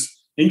use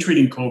in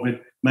treating COVID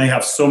may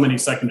have so many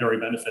secondary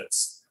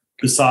benefits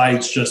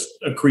besides just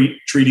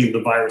treating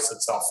the virus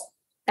itself.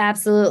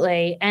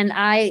 Absolutely. And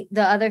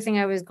the other thing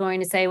I was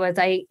going to say was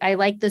I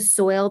like the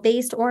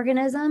soil-based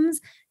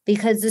organisms,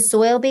 because the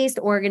soil-based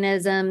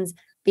organisms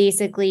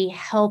basically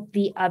help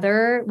the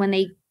other when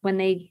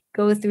they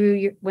go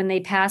through, when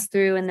they pass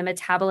through, and the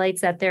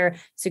metabolites that they're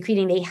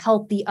secreting, they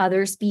help the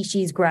other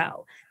species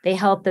grow. They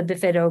help the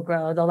bifido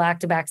grow, the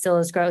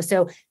lactobacillus grow.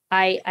 So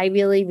I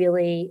really,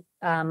 really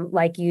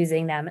like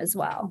using them as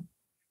well.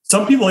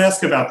 Some people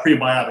ask about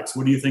prebiotics.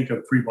 What do you think of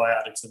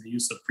prebiotics and the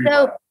use of prebiotics?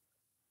 So,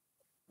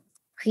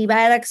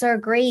 prebiotics are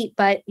great,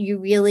 but you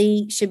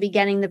really should be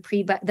getting the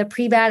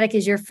prebiotic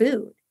is your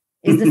food,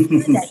 is the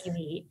food that you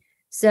eat.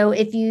 So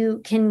if you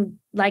can,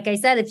 like I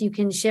said, if you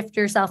can shift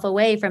yourself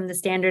away from the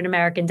standard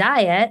American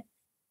diet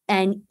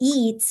and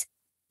eat,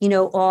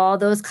 all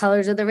those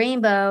colors of the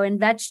rainbow and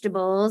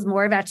vegetables,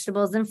 more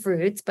vegetables than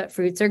fruits, but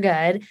fruits are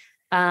good.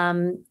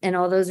 And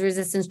all those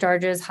resistant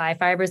starches, high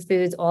fibrous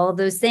foods, all of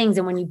those things.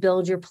 And when you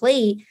build your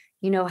plate,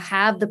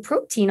 have the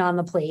protein on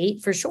the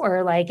plate for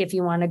sure. Like if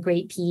you want a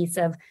great piece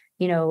of,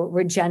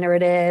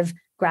 regenerative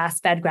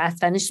grass-fed,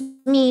 grass-finished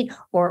meat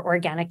or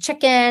organic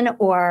chicken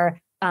or,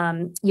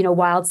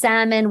 wild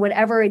salmon,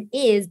 whatever it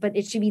is, but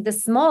it should be the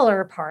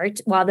smaller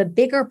part, while the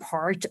bigger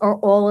part are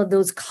all of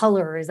those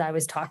colors I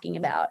was talking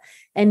about.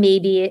 And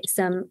maybe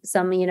some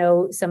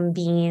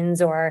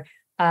beans or,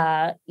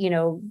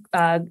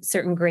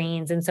 certain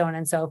grains and so on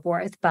and so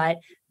forth. But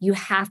you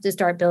have to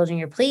start building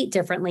your plate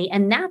differently.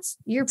 And that's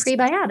your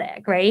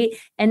prebiotic, right?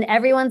 And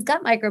everyone's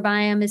gut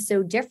microbiome is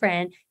so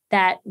different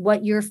that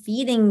what you're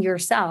feeding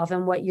yourself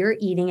and what you're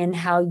eating and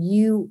how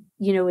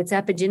it's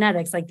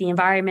epigenetics, like the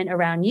environment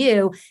around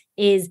you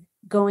is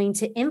going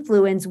to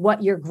influence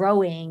what you're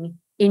growing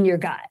in your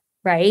gut,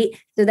 right?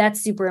 So that's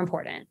super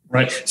important.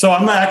 Right. So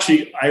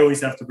I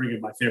always have to bring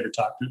in my favorite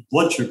topic,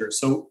 blood sugar.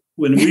 So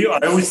I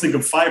always think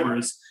of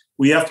fibers,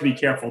 we have to be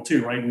careful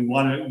too, right? We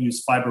want to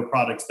use fiber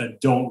products that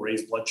don't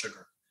raise blood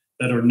sugar,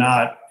 that are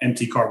not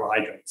empty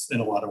carbohydrates in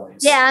a lot of ways.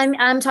 Yeah,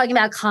 I'm talking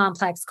about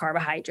complex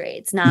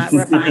carbohydrates, not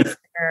refined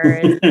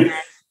sugars.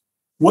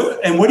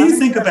 What do you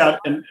think about,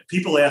 and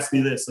people ask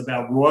me this,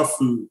 about raw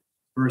food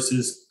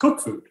versus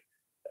cooked food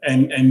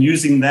and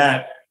using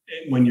that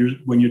when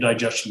your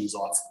digestion is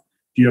off?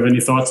 Do you have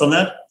any thoughts on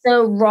that?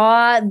 So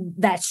raw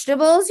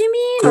vegetables, you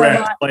mean?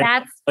 Correct.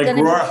 That's going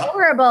to be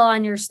horrible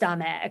on your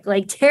stomach,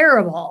 like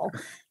terrible.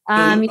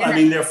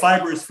 They're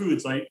fibrous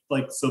foods,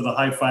 so the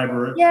high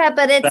fiber. Yeah,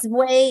 but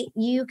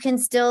you can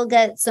still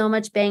get so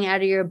much bang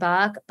out of your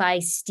buck by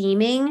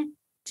steaming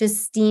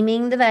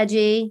the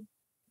veggie,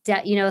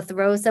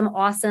 throw some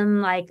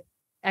awesome like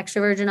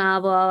extra virgin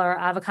olive oil or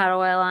avocado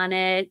oil on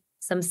it,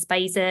 some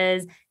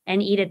spices,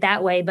 and eat it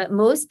that way. But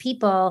most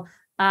people,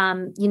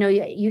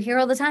 you hear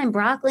all the time,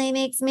 broccoli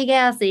makes me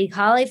gassy,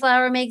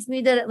 cauliflower makes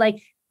me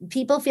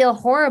people feel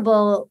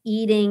horrible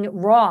eating the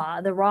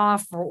raw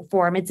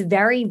form. It's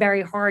very,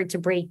 very hard to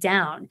break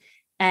down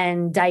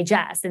and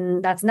digest.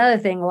 And that's another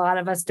thing. A lot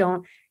of us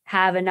don't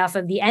have enough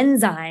of the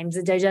enzymes,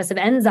 the digestive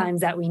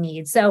enzymes that we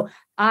need. So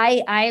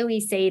I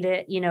always say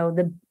that,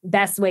 the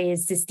best way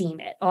is to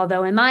steam it.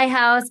 Although in my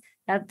house,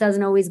 that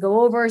doesn't always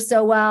go over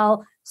so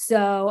well.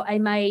 So I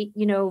might,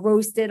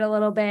 roast it a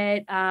little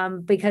bit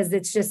because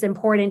it's just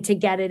important to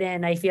get it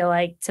in, I feel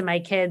like, to my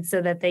kids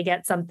so that they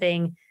get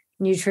something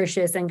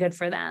nutritious and good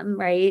for them,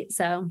 right?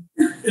 So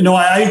no,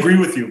 I agree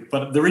with you.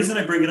 But the reason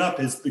I bring it up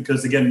is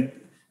because, again,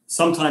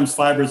 sometimes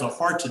fibers are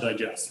hard to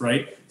digest,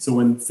 right? So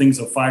when things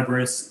are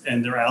fibrous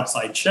and they're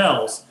outside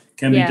shells,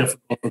 can be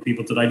difficult for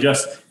people to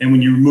digest. And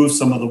when you remove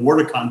some of the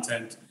water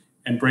content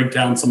and break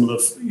down some of the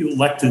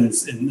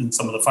lectins in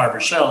some of the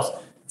fibrous shells,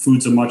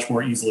 foods are much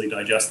more easily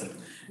digested.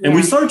 Yeah. And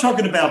we started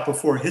talking about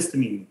before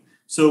histamine.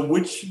 So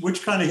which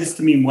kind of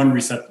histamine 1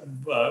 receptor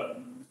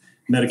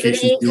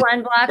medications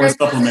H1 blockers? Or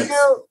supplements?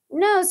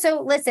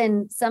 So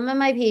listen, some of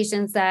my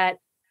patients that,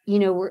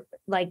 were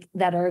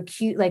that are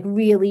acute,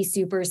 really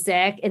super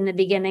sick in the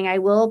beginning, I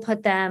will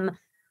put them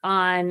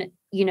on,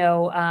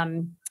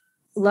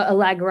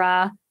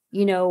 Allegra,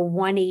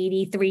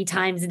 180 3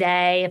 times a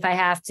day if I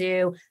have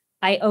to.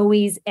 I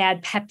always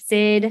add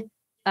Pepsid,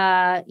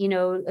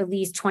 at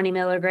least 20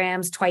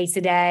 milligrams twice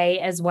a day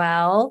as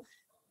well.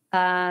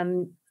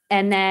 And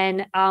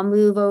then I'll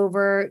move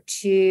over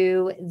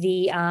to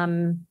the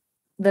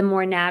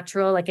more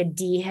natural, like a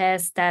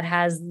DHIS that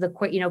has the,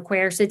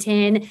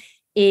 quercetin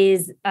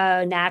is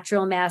a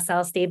natural mast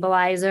cell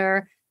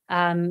stabilizer,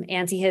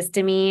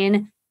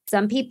 antihistamine.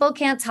 Some people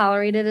can't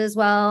tolerate it as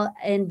well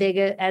in big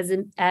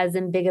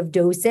of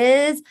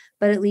doses,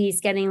 but at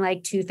least getting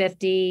like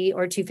 250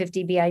 or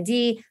 250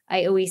 BID.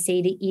 I always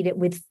say to eat it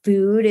with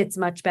food. It's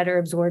much better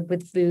absorbed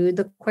with food,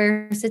 the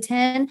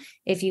quercetin,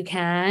 if you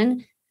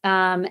can.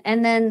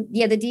 And then,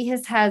 the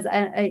DHIS has,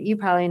 you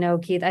probably know,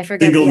 Keith, I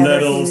forget single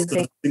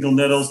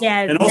nettles.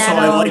 Yeah, and also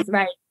nettles,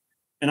 right.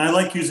 And I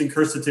like using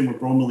quercetin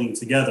with bromelain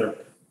together.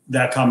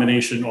 That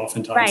combination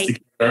oftentimes right.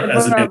 together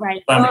as an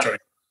anti-inflammatory.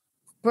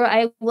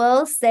 I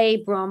will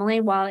say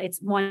bromelain, while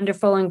it's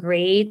wonderful and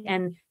great,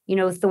 and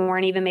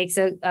Thorne even makes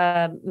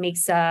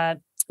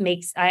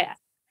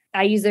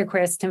I use their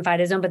quercetin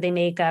phytosome, but they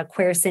make a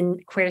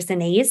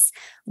quercinase,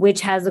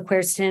 which has the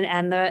quercetin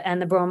and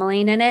the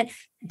bromelain in it.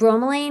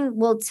 Bromelain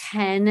will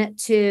tend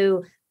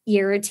to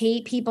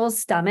irritate people's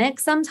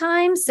stomachs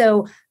sometimes.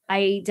 So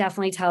I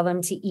definitely tell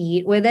them to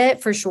eat with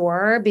it for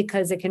sure,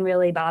 because it can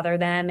really bother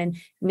them and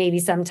maybe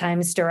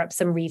sometimes stir up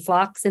some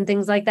reflux and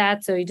things like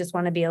that. So you just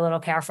want to be a little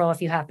careful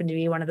if you happen to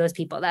be one of those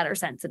people that are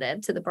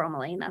sensitive to the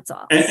bromelain. That's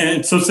all.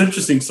 And so it's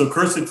interesting. So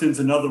quercetin's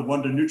another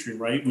wonder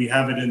nutrient, right? We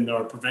have it in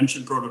our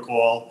prevention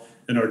protocol,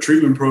 in our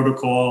treatment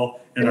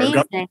protocol, in our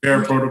gut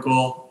repair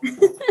protocol.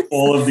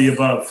 All of the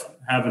above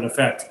have an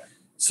effect.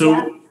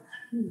 So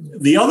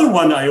the other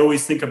one I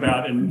always think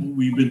about, and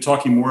we've been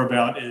talking more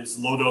about, is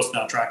low-dose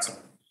naltrexone.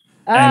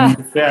 and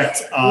the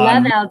effect love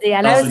on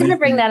LDN. I was going to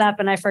bring that up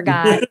and I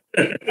forgot.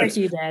 Of course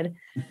you did.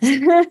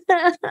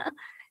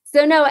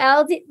 So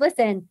no,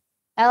 listen,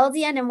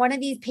 LDN in one of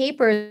these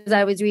papers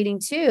I was reading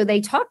too,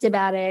 they talked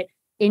about it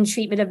in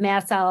treatment of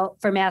mast cell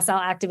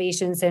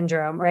activation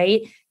syndrome,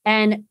 right?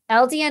 And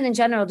LDN in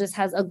general just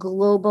has a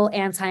global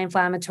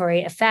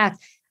anti-inflammatory effect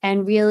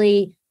and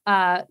really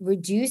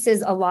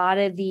reduces a lot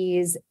of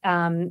these,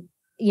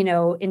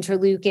 interleukins,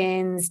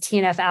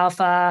 TNF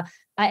alpha.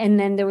 And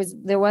then there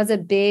was a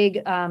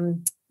big,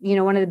 one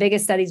of the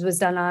biggest studies was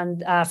done on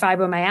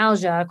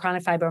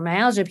chronic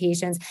fibromyalgia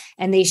patients.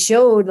 And they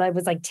showed it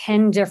was like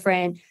 10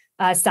 different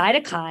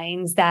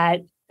cytokines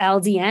that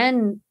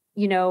LDN,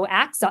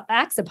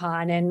 acts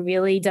upon and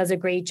really does a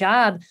great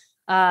job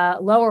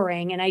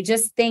lowering. And I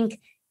just think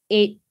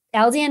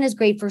LDN is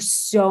great for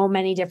so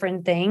many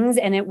different things,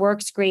 and it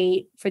works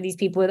great for these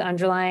people with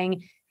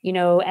underlying,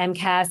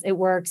 MCAS. It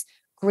works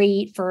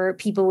great for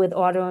people with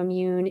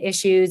autoimmune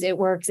issues. It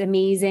works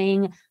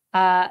amazing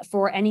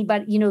for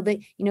anybody,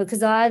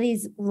 because a lot of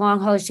these long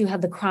haulers do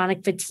have the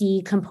chronic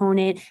fatigue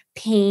component,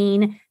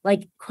 pain,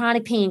 like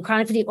chronic pain,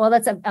 chronic fatigue, all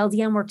that stuff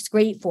LDN works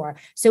great for.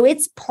 So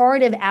it's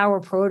part of our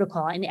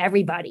protocol in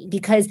everybody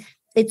because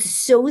it's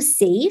so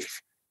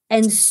safe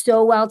and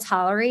so well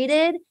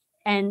tolerated.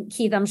 And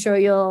Keith, I'm sure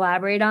you'll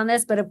elaborate on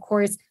this, but of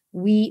course,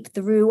 we,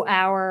 through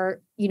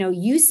our,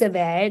 use of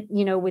it,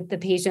 with the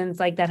patients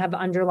like that have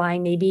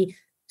underlying maybe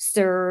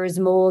SIRS,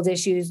 mold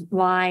issues,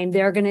 Lyme,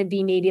 they're going to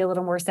be maybe a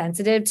little more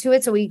sensitive to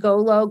it. So we go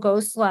low, go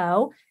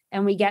slow,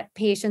 and we get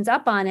patients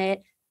up on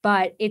it.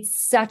 But it's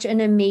such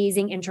an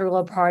amazing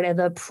integral part of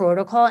the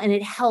protocol, and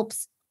it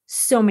helps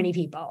so many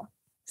people.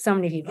 So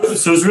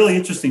it's really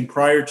interesting.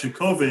 Prior to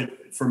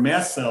COVID, for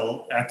mast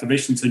cell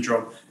activation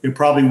syndrome, it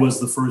probably was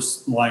the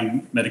first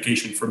line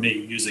medication for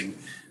me using.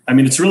 I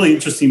mean, it's a really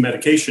interesting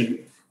medication.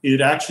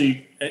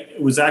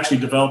 It was actually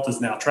developed as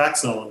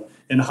naltrexone.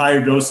 In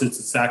higher doses,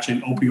 it's actually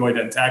an opioid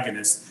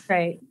antagonist.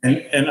 Right.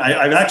 And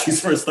I've actually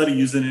sort of studied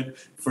using it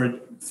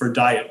for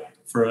diet,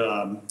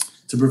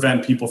 to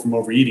prevent people from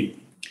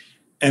overeating.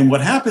 And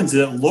what happens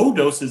is at low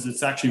doses,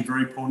 it's actually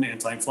very potent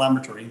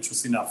anti-inflammatory,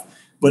 interesting enough.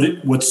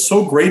 But what's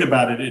so great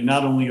about it, it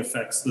not only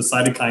affects the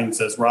cytokines,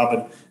 as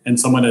Robin and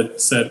someone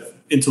had said,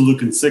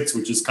 interleukin 6,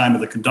 which is kind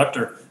of the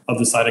conductor of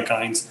the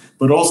cytokines,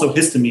 but also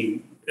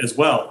histamine as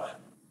well.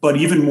 But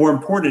even more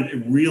important,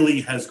 it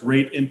really has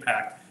great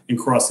impact in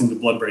crossing the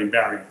blood-brain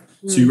barrier.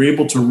 So you're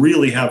able to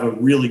really have a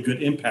really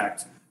good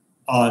impact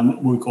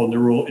on what we call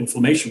neural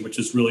inflammation, which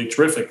is really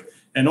terrific.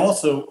 And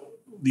also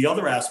the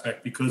other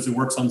aspect, because it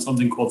works on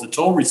something called the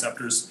toll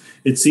receptors,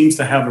 it seems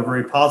to have a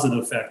very positive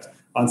effect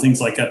on things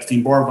like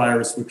Epstein-Barr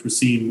virus, which we're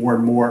seeing more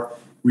and more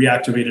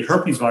reactivated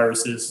herpes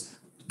viruses,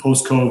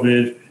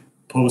 post-COVID,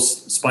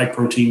 post-spike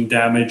protein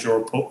damage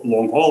or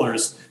long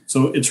haulers.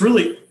 So it's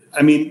really,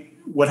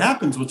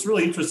 what's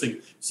really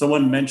interesting,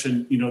 someone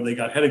mentioned, they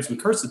got headaches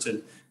with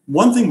quercetin.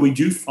 One thing we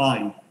do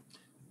find,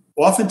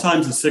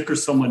 oftentimes the sicker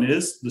someone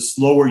is, the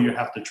slower you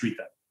have to treat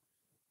them.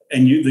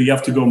 And you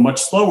have to go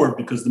much slower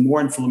because the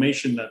more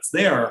inflammation that's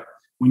there,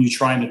 when you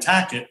try and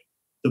attack it,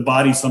 the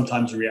body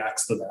sometimes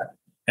reacts to that.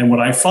 And what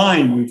I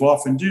find we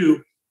often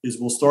do is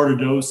we'll start a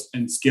dose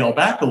and scale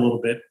back a little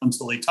bit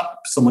until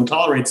someone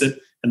tolerates it,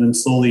 and then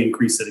slowly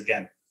increase it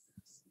again.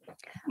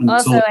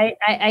 Also,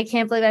 I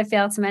can't believe I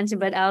failed to mention,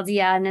 but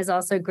LDN is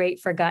also great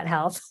for gut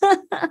health.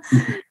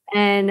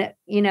 And,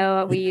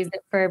 we use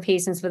it for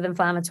patients with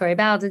inflammatory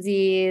bowel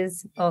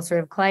disease,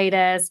 ulcerative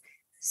colitis.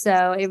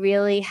 So it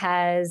really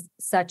has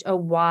such a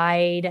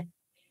wide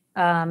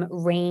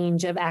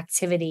range of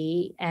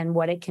activity and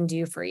what it can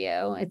do for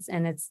you. It's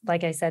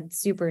like I said,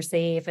 super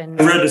safe. And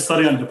I read a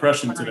study on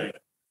depression today,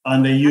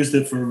 and they used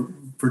it for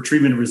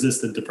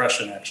treatment-resistant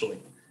depression, actually,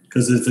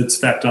 because of its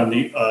effect on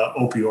the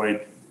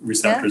opioid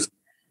receptors. Yeah.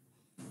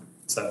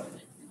 So,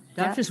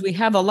 doctors, we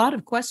have a lot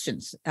of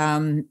questions,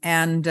 and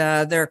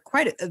there are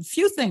quite a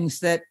few things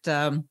that,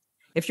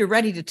 if you're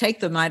ready to take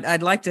them,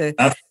 I'd like to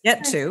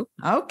get to.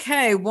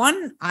 Okay,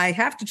 one, I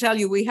have to tell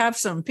you, we have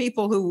some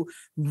people who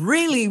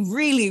really,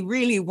 really,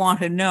 really want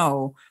to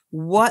know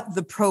what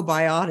the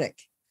probiotic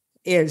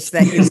is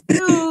that you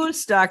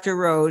use, Dr.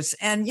 Rose.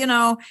 And,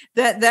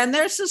 that then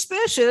they're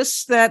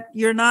suspicious that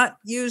you're not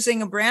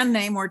using a brand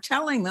name or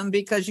telling them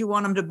because you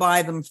want them to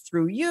buy them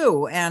through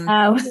you. And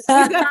you've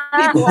got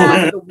people all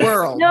over the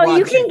world. No, watching.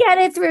 You can get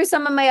it through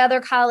some of my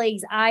other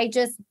colleagues. I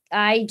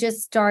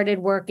just started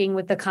working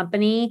with the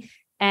company,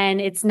 and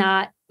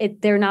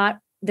they're not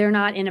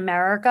in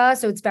America.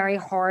 So it's very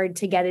hard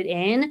to get it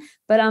in,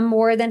 but I'm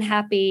more than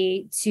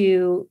happy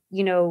to,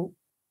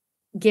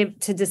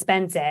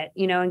 dispense it,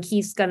 and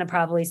Keith's going to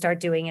probably start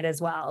doing it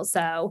as well.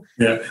 So,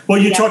 yeah. Well,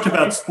 you talked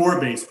about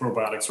spore-based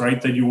probiotics, right?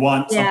 That you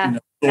want something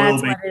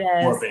that's soil-based,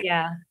 spore-based.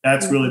 Yeah.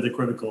 That's really the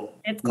critical.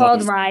 It's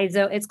called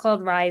Rhizo. It's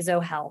called Rhizo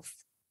Health.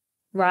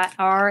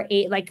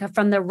 R8, like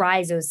from the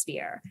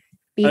rhizosphere.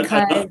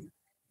 Because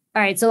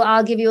all right, so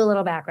I'll give you a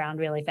little background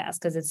really fast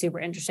because it's super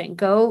interesting.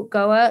 Go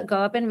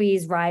up and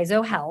read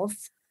Rhizo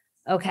Health.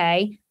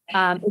 Okay.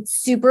 It's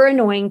super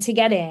annoying to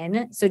get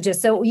in. So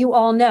just so you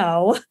all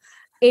know,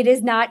 it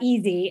is not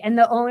easy. And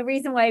the only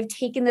reason why I've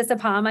taken this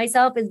upon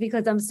myself is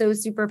because I'm so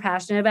super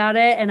passionate about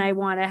it and I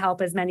want to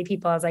help as many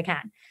people as I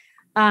can.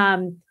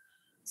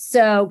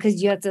 So,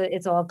 because you have to,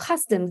 it's all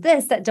custom,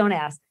 this, that, don't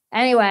ask.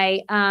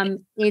 Anyway,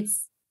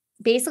 it's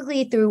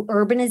basically through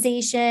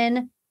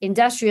urbanization,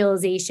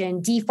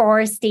 industrialization,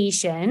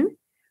 deforestation,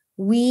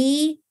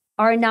 we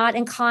are not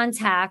in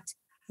contact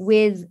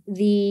with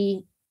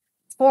the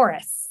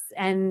forests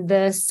and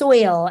the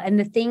soil and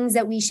the things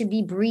that we should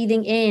be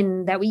breathing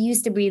in, that we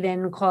used to breathe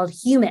in, called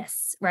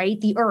humus, right?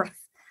 The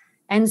earth.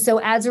 And so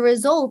as a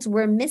result,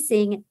 we're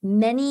missing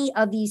many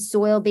of these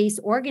soil-based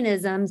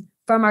organisms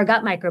from our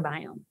gut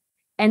microbiome.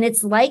 And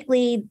it's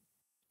likely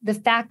the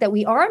fact that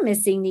we are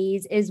missing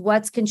these is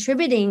what's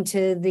contributing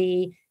to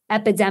the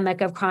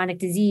epidemic of chronic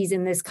disease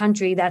in this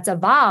country that's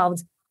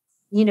evolved,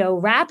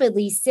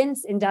 rapidly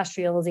since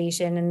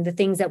industrialization and the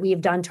things that we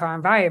have done to our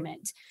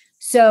environment.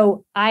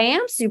 So I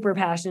am super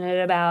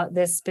passionate about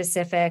this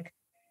specific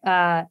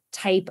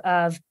type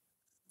of,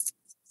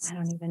 I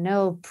don't even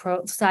know,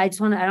 I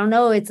don't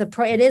know, it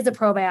is a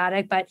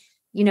probiotic, but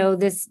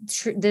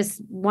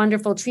this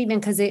wonderful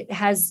treatment because it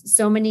has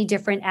so many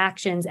different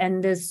actions,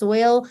 and the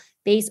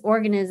soil-based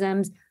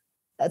organisms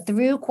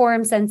through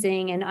quorum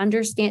sensing and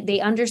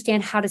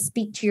understand how to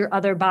speak to your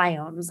other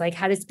biomes, like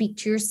how to speak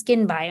to your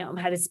skin biome,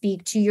 how to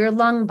speak to your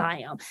lung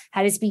biome,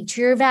 how to speak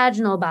to your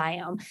vaginal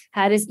biome,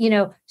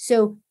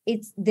 so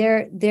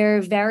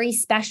they're very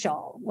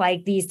special,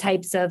 like these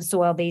types of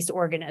soil-based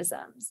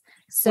organisms.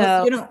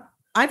 So,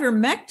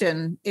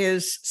 ivermectin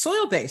is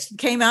soil-based,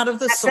 came out of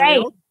the soil.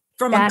 Right.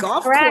 From That's a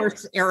golf correct.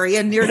 course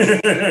area near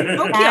Tokyo,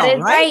 That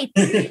is right?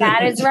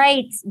 That is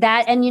right.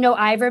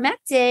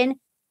 Ivermectin,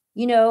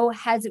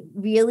 has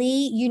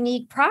really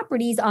unique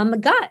properties on the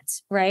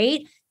gut,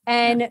 right?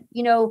 And,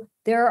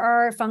 there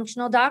are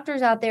functional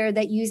doctors out there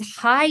that use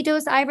high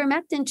dose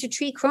ivermectin to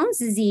treat Crohn's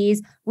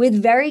disease with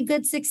very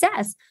good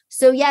success.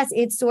 So yes,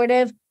 it sort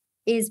of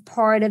is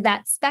part of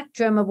that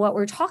spectrum of what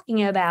we're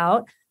talking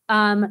about.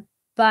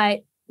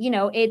 But,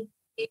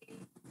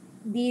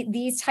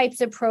 these types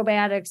of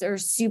probiotics are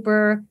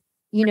super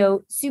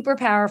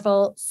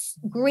powerful,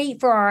 great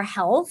for our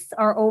health,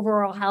 our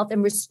overall health,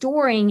 and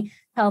restoring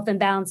health and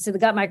balance to the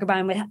gut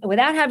microbiome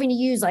without having to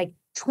use like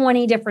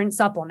 20 different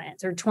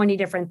supplements or 20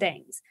 different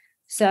things.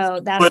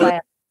 So that's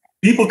why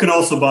people can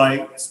also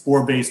buy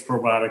spore-based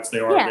probiotics. They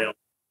are available.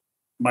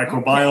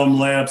 Microbiome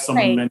Labs, some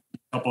mentioned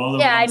a couple other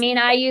ones. I mean,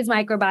 I use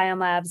Microbiome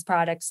Labs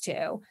products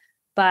too,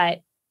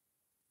 but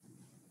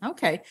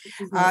okay.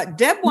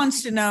 Deb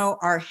wants to know,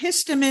 are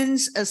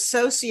histamines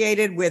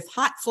associated with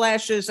hot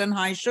flashes and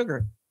high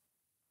sugar?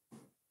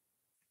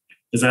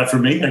 Is that for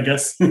me, I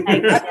guess?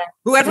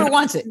 Whoever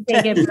wants it.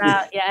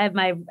 I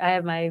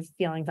have my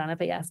feelings on it,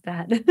 but yes, go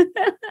ahead.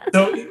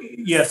 So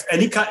yes,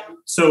 any kind.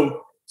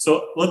 So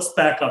let's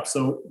back up.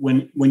 So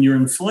when you're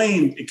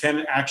inflamed, it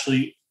can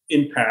actually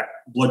impact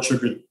blood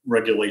sugar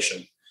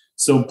regulation.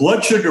 So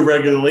blood sugar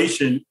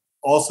regulation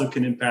also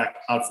can impact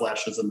hot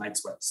flashes and night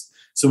sweats.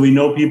 So we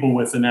know people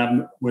with a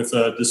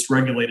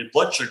dysregulated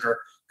blood sugar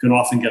can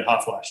often get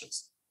hot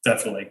flashes,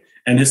 definitely.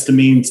 And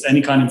histamines,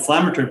 any kind of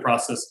inflammatory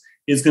process,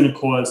 is going to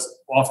cause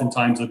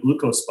oftentimes a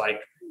glucose spike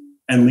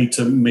and lead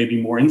to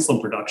maybe more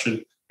insulin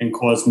production and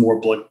cause more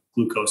blood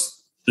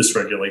glucose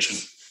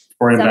dysregulation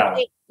or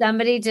imbalance.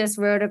 Somebody just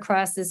wrote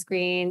across the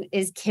screen,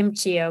 is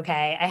kimchi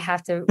okay? I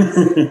have to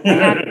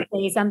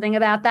say something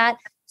about that.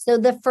 So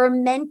the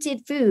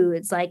fermented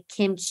foods like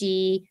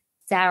kimchi,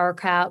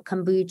 sauerkraut,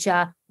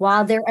 kombucha,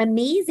 while they're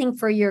amazing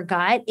for your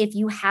gut, if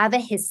you have a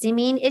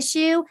histamine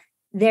issue,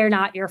 they're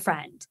not your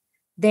friend.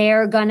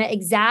 They're going to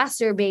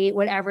exacerbate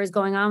whatever is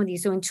going on with you.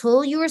 So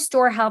until you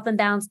restore health and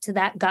balance to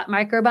that gut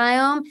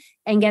microbiome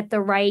and get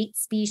the right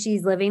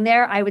species living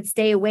there, I would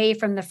stay away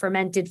from the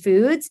fermented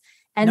foods.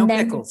 And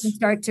then you can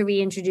start to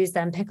reintroduce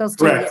them. Pickles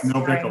too. Correct.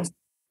 No pickles.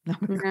 No,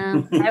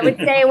 I would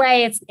stay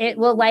away. It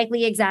will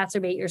likely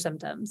exacerbate your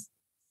symptoms.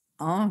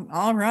 Oh,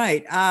 all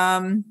right.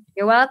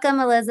 You're welcome,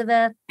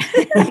 Elizabeth.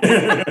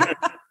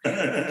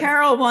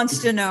 Carol wants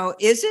to know,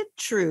 is it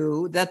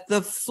true that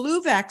the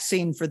flu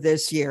vaccine for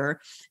this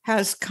year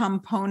has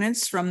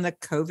components from the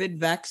COVID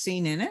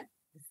vaccine in it?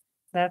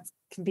 That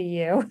can be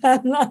you.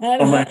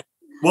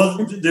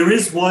 Well, there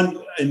is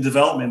one in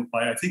development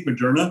by, I think,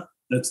 Moderna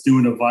that's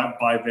doing a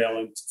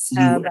bivalent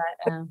flu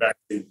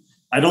vaccine.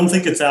 I don't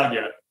think it's out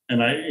yet.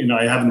 And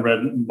I haven't read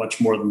much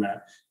more than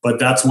that, but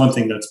that's one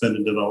thing that's been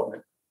in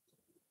development.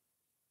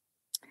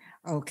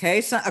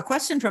 Okay. So a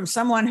question from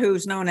someone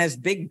who's known as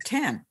Big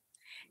Ten.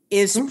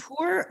 Is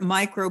poor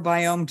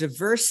microbiome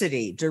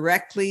diversity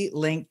directly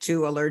linked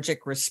to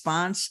allergic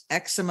response,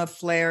 eczema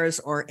flares,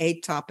 or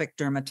atopic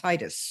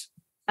dermatitis?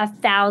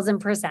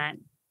 1,000%.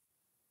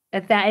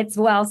 It's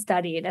well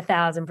studied.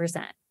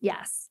 1,000%.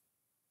 Yes.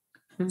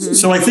 Mm-hmm.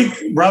 So I think,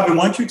 Robin,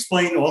 why don't you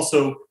explain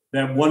also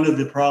that one of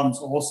the problems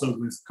also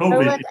with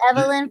COVID.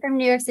 Evelyn from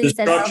New York City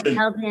said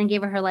helped me and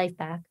gave her life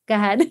back. Go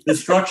ahead.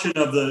 Destruction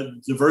of the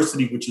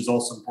diversity, which is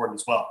also important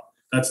as well.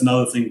 That's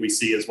another thing we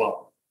see as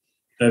well,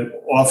 that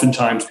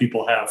oftentimes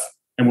people have,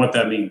 and what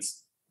that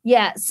means.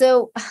 Yeah.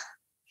 So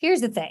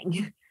here's the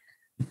thing.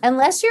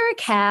 Unless you're a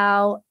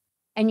cow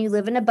and you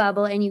live in a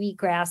bubble and you eat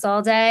grass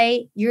all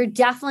day, you're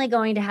definitely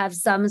going to have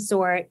some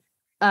sort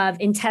of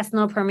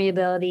intestinal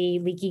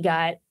permeability, leaky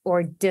gut,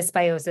 or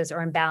dysbiosis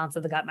or imbalance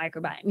of the gut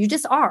microbiome. You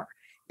just are,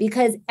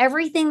 because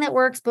everything that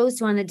we're exposed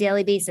to on a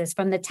daily basis,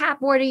 from the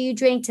tap water you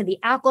drink, to the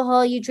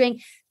alcohol you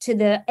drink, to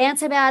the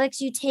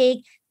antibiotics you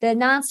take, the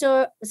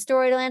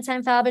non-steroidal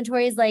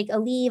anti-inflammatories like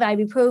Aleve,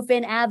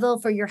 ibuprofen, Advil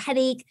for your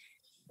headache,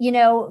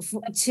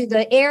 to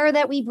the air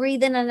that we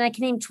breathe in, and I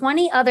can name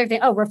 20 other things.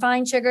 Oh,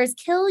 refined sugars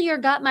kill your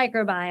gut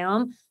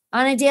microbiome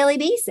on a daily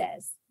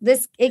basis.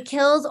 It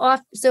kills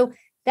off. So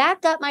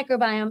that gut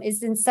microbiome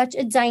is in such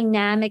a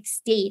dynamic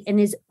state and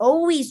is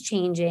always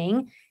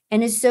changing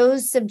and is so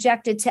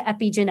subjected to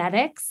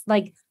epigenetics,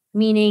 like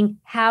meaning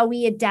how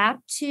we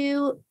adapt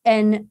to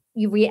and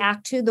you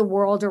react to the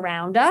world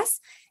around us.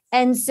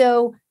 And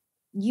so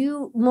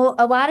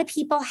a lot of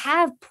people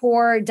have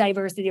poor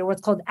diversity, or what's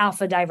called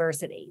alpha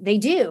diversity. They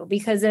do,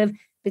 because of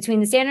between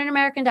the standard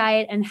American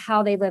diet and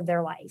how they live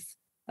their life.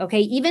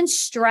 Okay. Even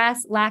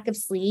stress, lack of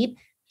sleep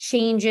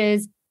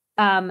changes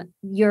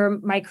your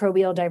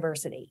microbial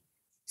diversity.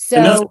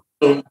 So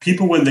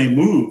people, when they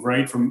move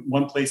right from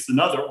one place to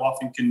another,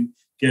 often can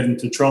get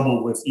into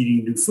trouble with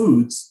eating new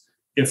foods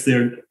if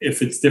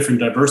it's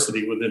different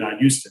diversity where they're not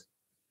used to.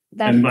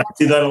 And I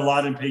see that a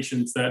lot in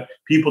patients, that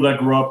people that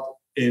grew up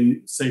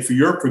in, say, for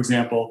Europe, for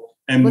example,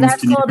 and moved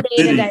to New York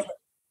City.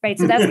 Right.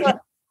 So that's what,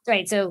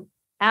 right. So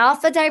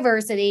alpha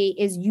diversity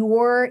is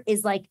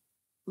like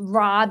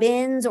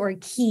Robbins or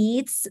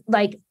Keats,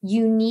 like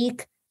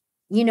unique,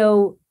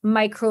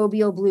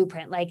 microbial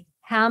blueprint, like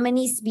how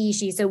many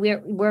species. So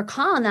we're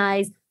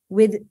colonized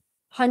with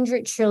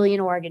 100 trillion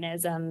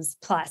organisms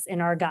plus in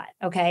our gut.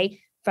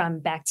 Okay. From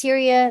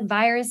bacteria,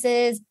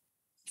 viruses,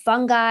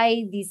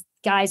 fungi, these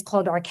guys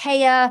called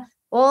archaea,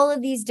 all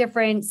of these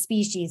different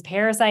species,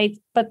 parasites,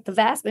 but the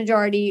vast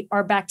majority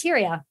are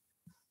bacteria.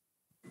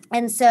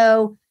 And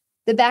so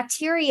the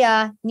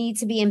bacteria need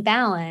to be in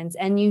balance,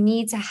 and you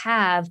need to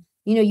have,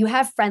 you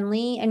have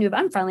friendly and you have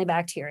unfriendly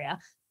bacteria,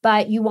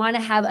 but you want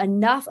to have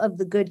enough of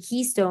the good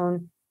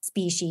keystone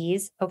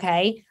species,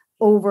 okay,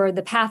 over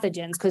the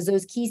pathogens, because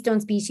those keystone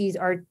species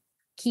are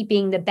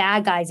keeping the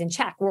bad guys in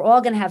check. We're all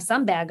going to have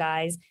some bad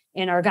guys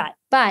in our gut.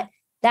 But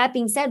that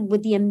being said,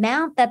 with the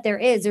amount that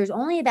there's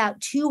only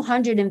about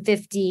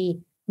 250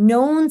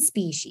 known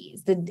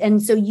species.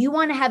 And so you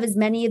want to have as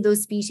many of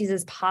those species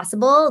as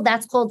possible.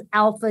 That's called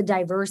alpha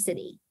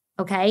diversity.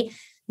 Okay.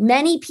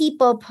 Many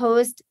people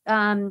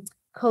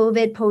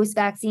COVID,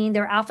 post-vaccine,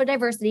 their alpha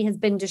diversity has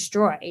been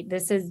destroyed.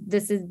 This has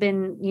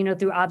been,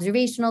 through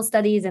observational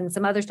studies and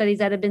some other studies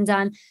that have been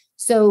done.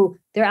 So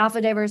their alpha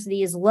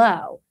diversity is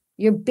low.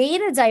 Your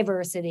beta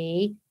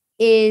diversity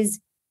is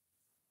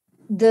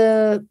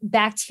the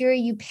bacteria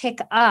you pick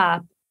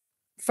up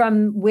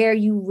from where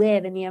you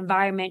live and the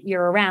environment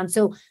you're around.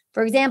 So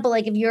for example,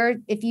 like if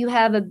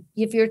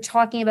you're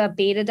talking about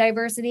beta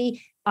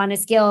diversity on a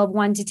scale of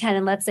 1 to 10,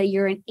 and let's say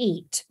you're an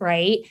 8,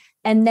 right?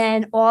 And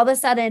then all of a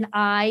sudden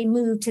I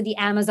moved to the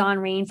Amazon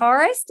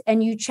rainforest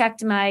and you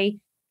checked my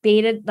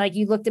beta, like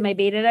you looked at my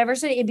beta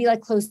diversity, it'd be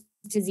like close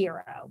to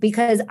 0,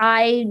 because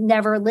I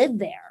never lived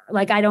there.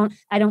 Like I don't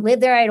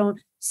live there. I don't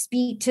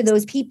speak to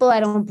those people. I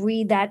don't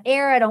breathe that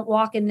air. I don't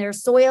walk in their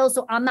soil.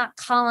 So I'm not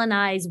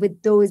colonized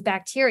with those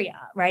bacteria,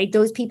 right?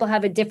 Those people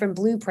have a different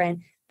blueprint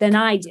than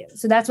I do.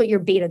 So that's what your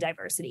beta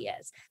diversity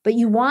is. But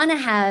you want to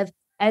have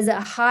as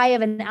a high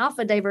of an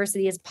alpha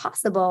diversity as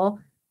possible,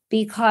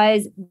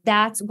 because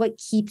that's what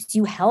keeps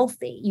you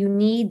healthy. You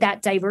need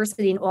that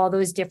diversity in all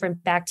those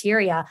different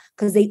bacteria,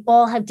 because they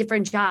all have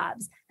different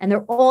jobs and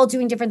they're all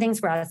doing different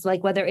things for us,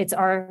 like whether it's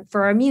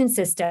for our immune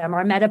system,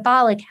 our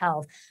metabolic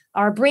health,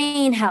 our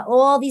brain health,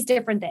 all these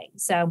different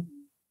things. So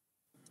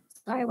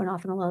sorry, I went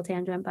off on a little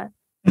tangent, but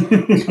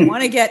I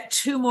want to get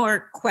 2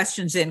 more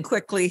questions in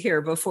quickly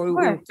here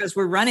because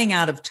we're running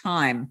out of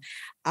time.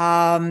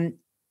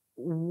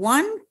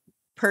 One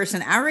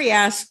person, Ari,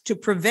 asked, to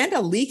prevent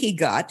a leaky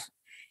gut,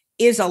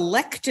 is a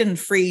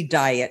lectin-free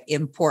diet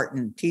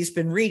important? He's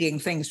been reading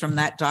things from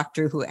that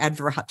doctor who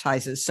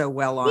advertises so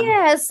well on.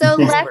 Yeah, so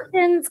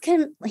lectins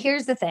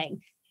here's the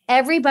thing.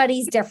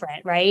 Everybody's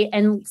different, right?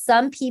 And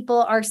some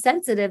people are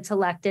sensitive to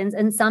lectins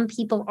and some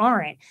people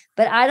aren't.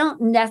 But I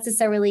don't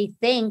necessarily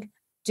think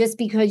just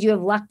because you have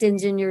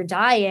lectins in your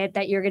diet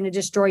that you're going to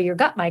destroy your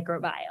gut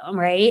microbiome,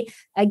 right?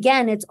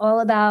 Again, it's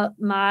all about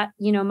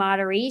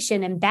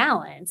moderation and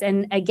balance.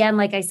 And again,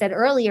 like I said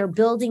earlier,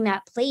 building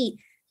that plate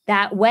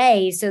that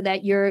way so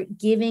that you're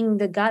giving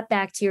the gut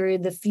bacteria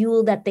the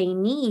fuel that they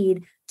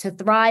need to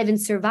thrive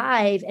and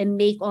survive and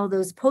make all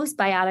those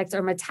postbiotics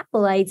or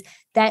metabolites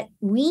that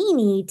we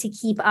need to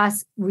keep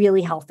us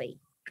really healthy.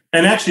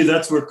 And actually,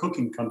 that's where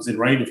cooking comes in,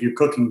 right? If you're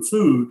cooking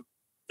food,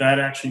 that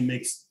actually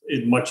makes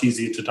it much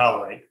easier to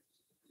tolerate.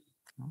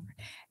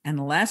 And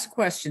the last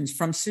question's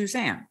from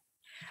Suzanne.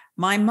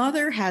 My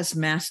mother has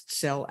mast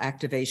cell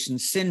activation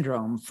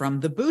syndrome from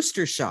the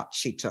booster shot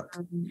she took.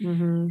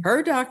 Mm-hmm.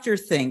 Her doctor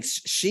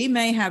thinks she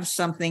may have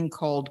something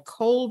called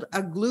cold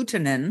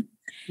agglutinin,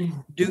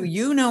 Do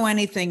you know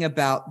anything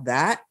about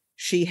that?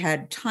 She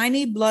had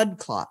tiny blood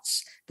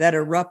clots that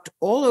erupt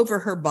all over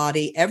her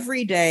body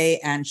every day,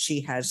 and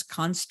she has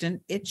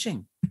constant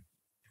itching.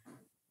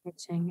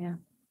 Itching, yeah.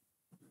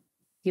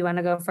 Do you want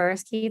to go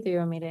first, Keith, or you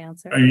want me to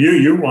answer?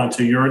 You want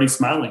to? You're already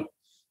smiling.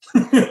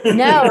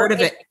 No, Heard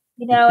of it.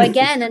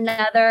 Again,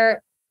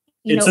 another,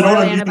 it's an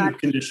autoimmune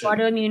condition.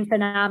 Autoimmune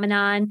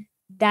phenomenon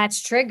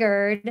that's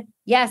triggered.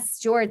 Yes,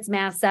 sure, it's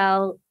mast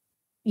cell,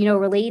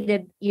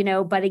 related,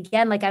 but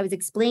again, like I was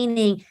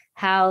explaining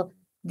how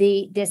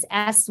this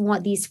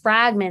S1, these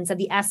fragments of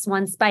the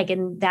S1 spike,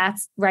 and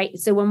that's right.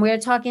 So when we're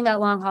talking about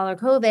long hauler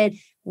COVID,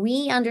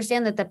 we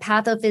understand that the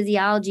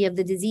pathophysiology of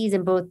the disease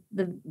in both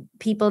the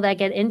people that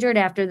get injured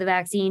after the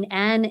vaccine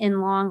and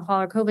in long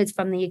hauler COVIDs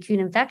from the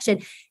acute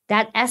infection,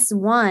 that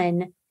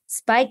S1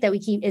 spike that we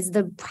keep is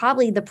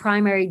probably the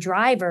primary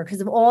driver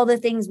because of all the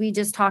things we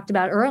just talked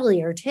about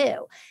earlier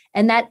too.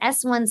 And that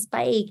S1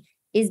 spike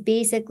is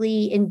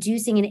basically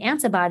inducing an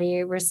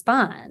antibody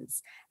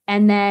response.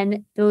 And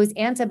then those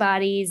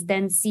antibodies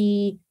then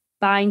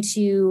bind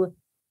to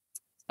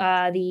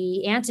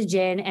the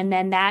antigen, and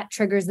then that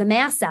triggers the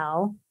mast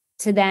cell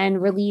to then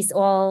release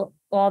all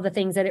the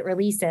things that it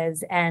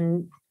releases.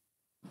 And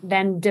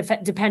then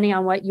depending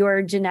on what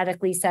you're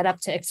genetically set up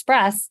to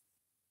express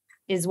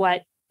is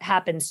what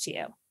happens to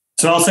you.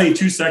 So I'll say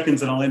 2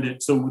 seconds and I'll end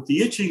it. So with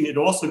the itching, it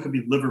also could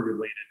be liver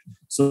related.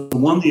 So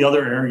one of the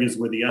other areas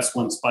where the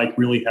S1 spike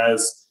really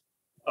has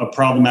a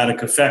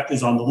problematic effect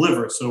is on the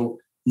liver. So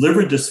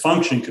liver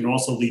dysfunction can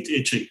also lead to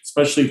itching,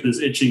 especially if there's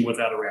itching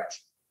without a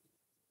rash.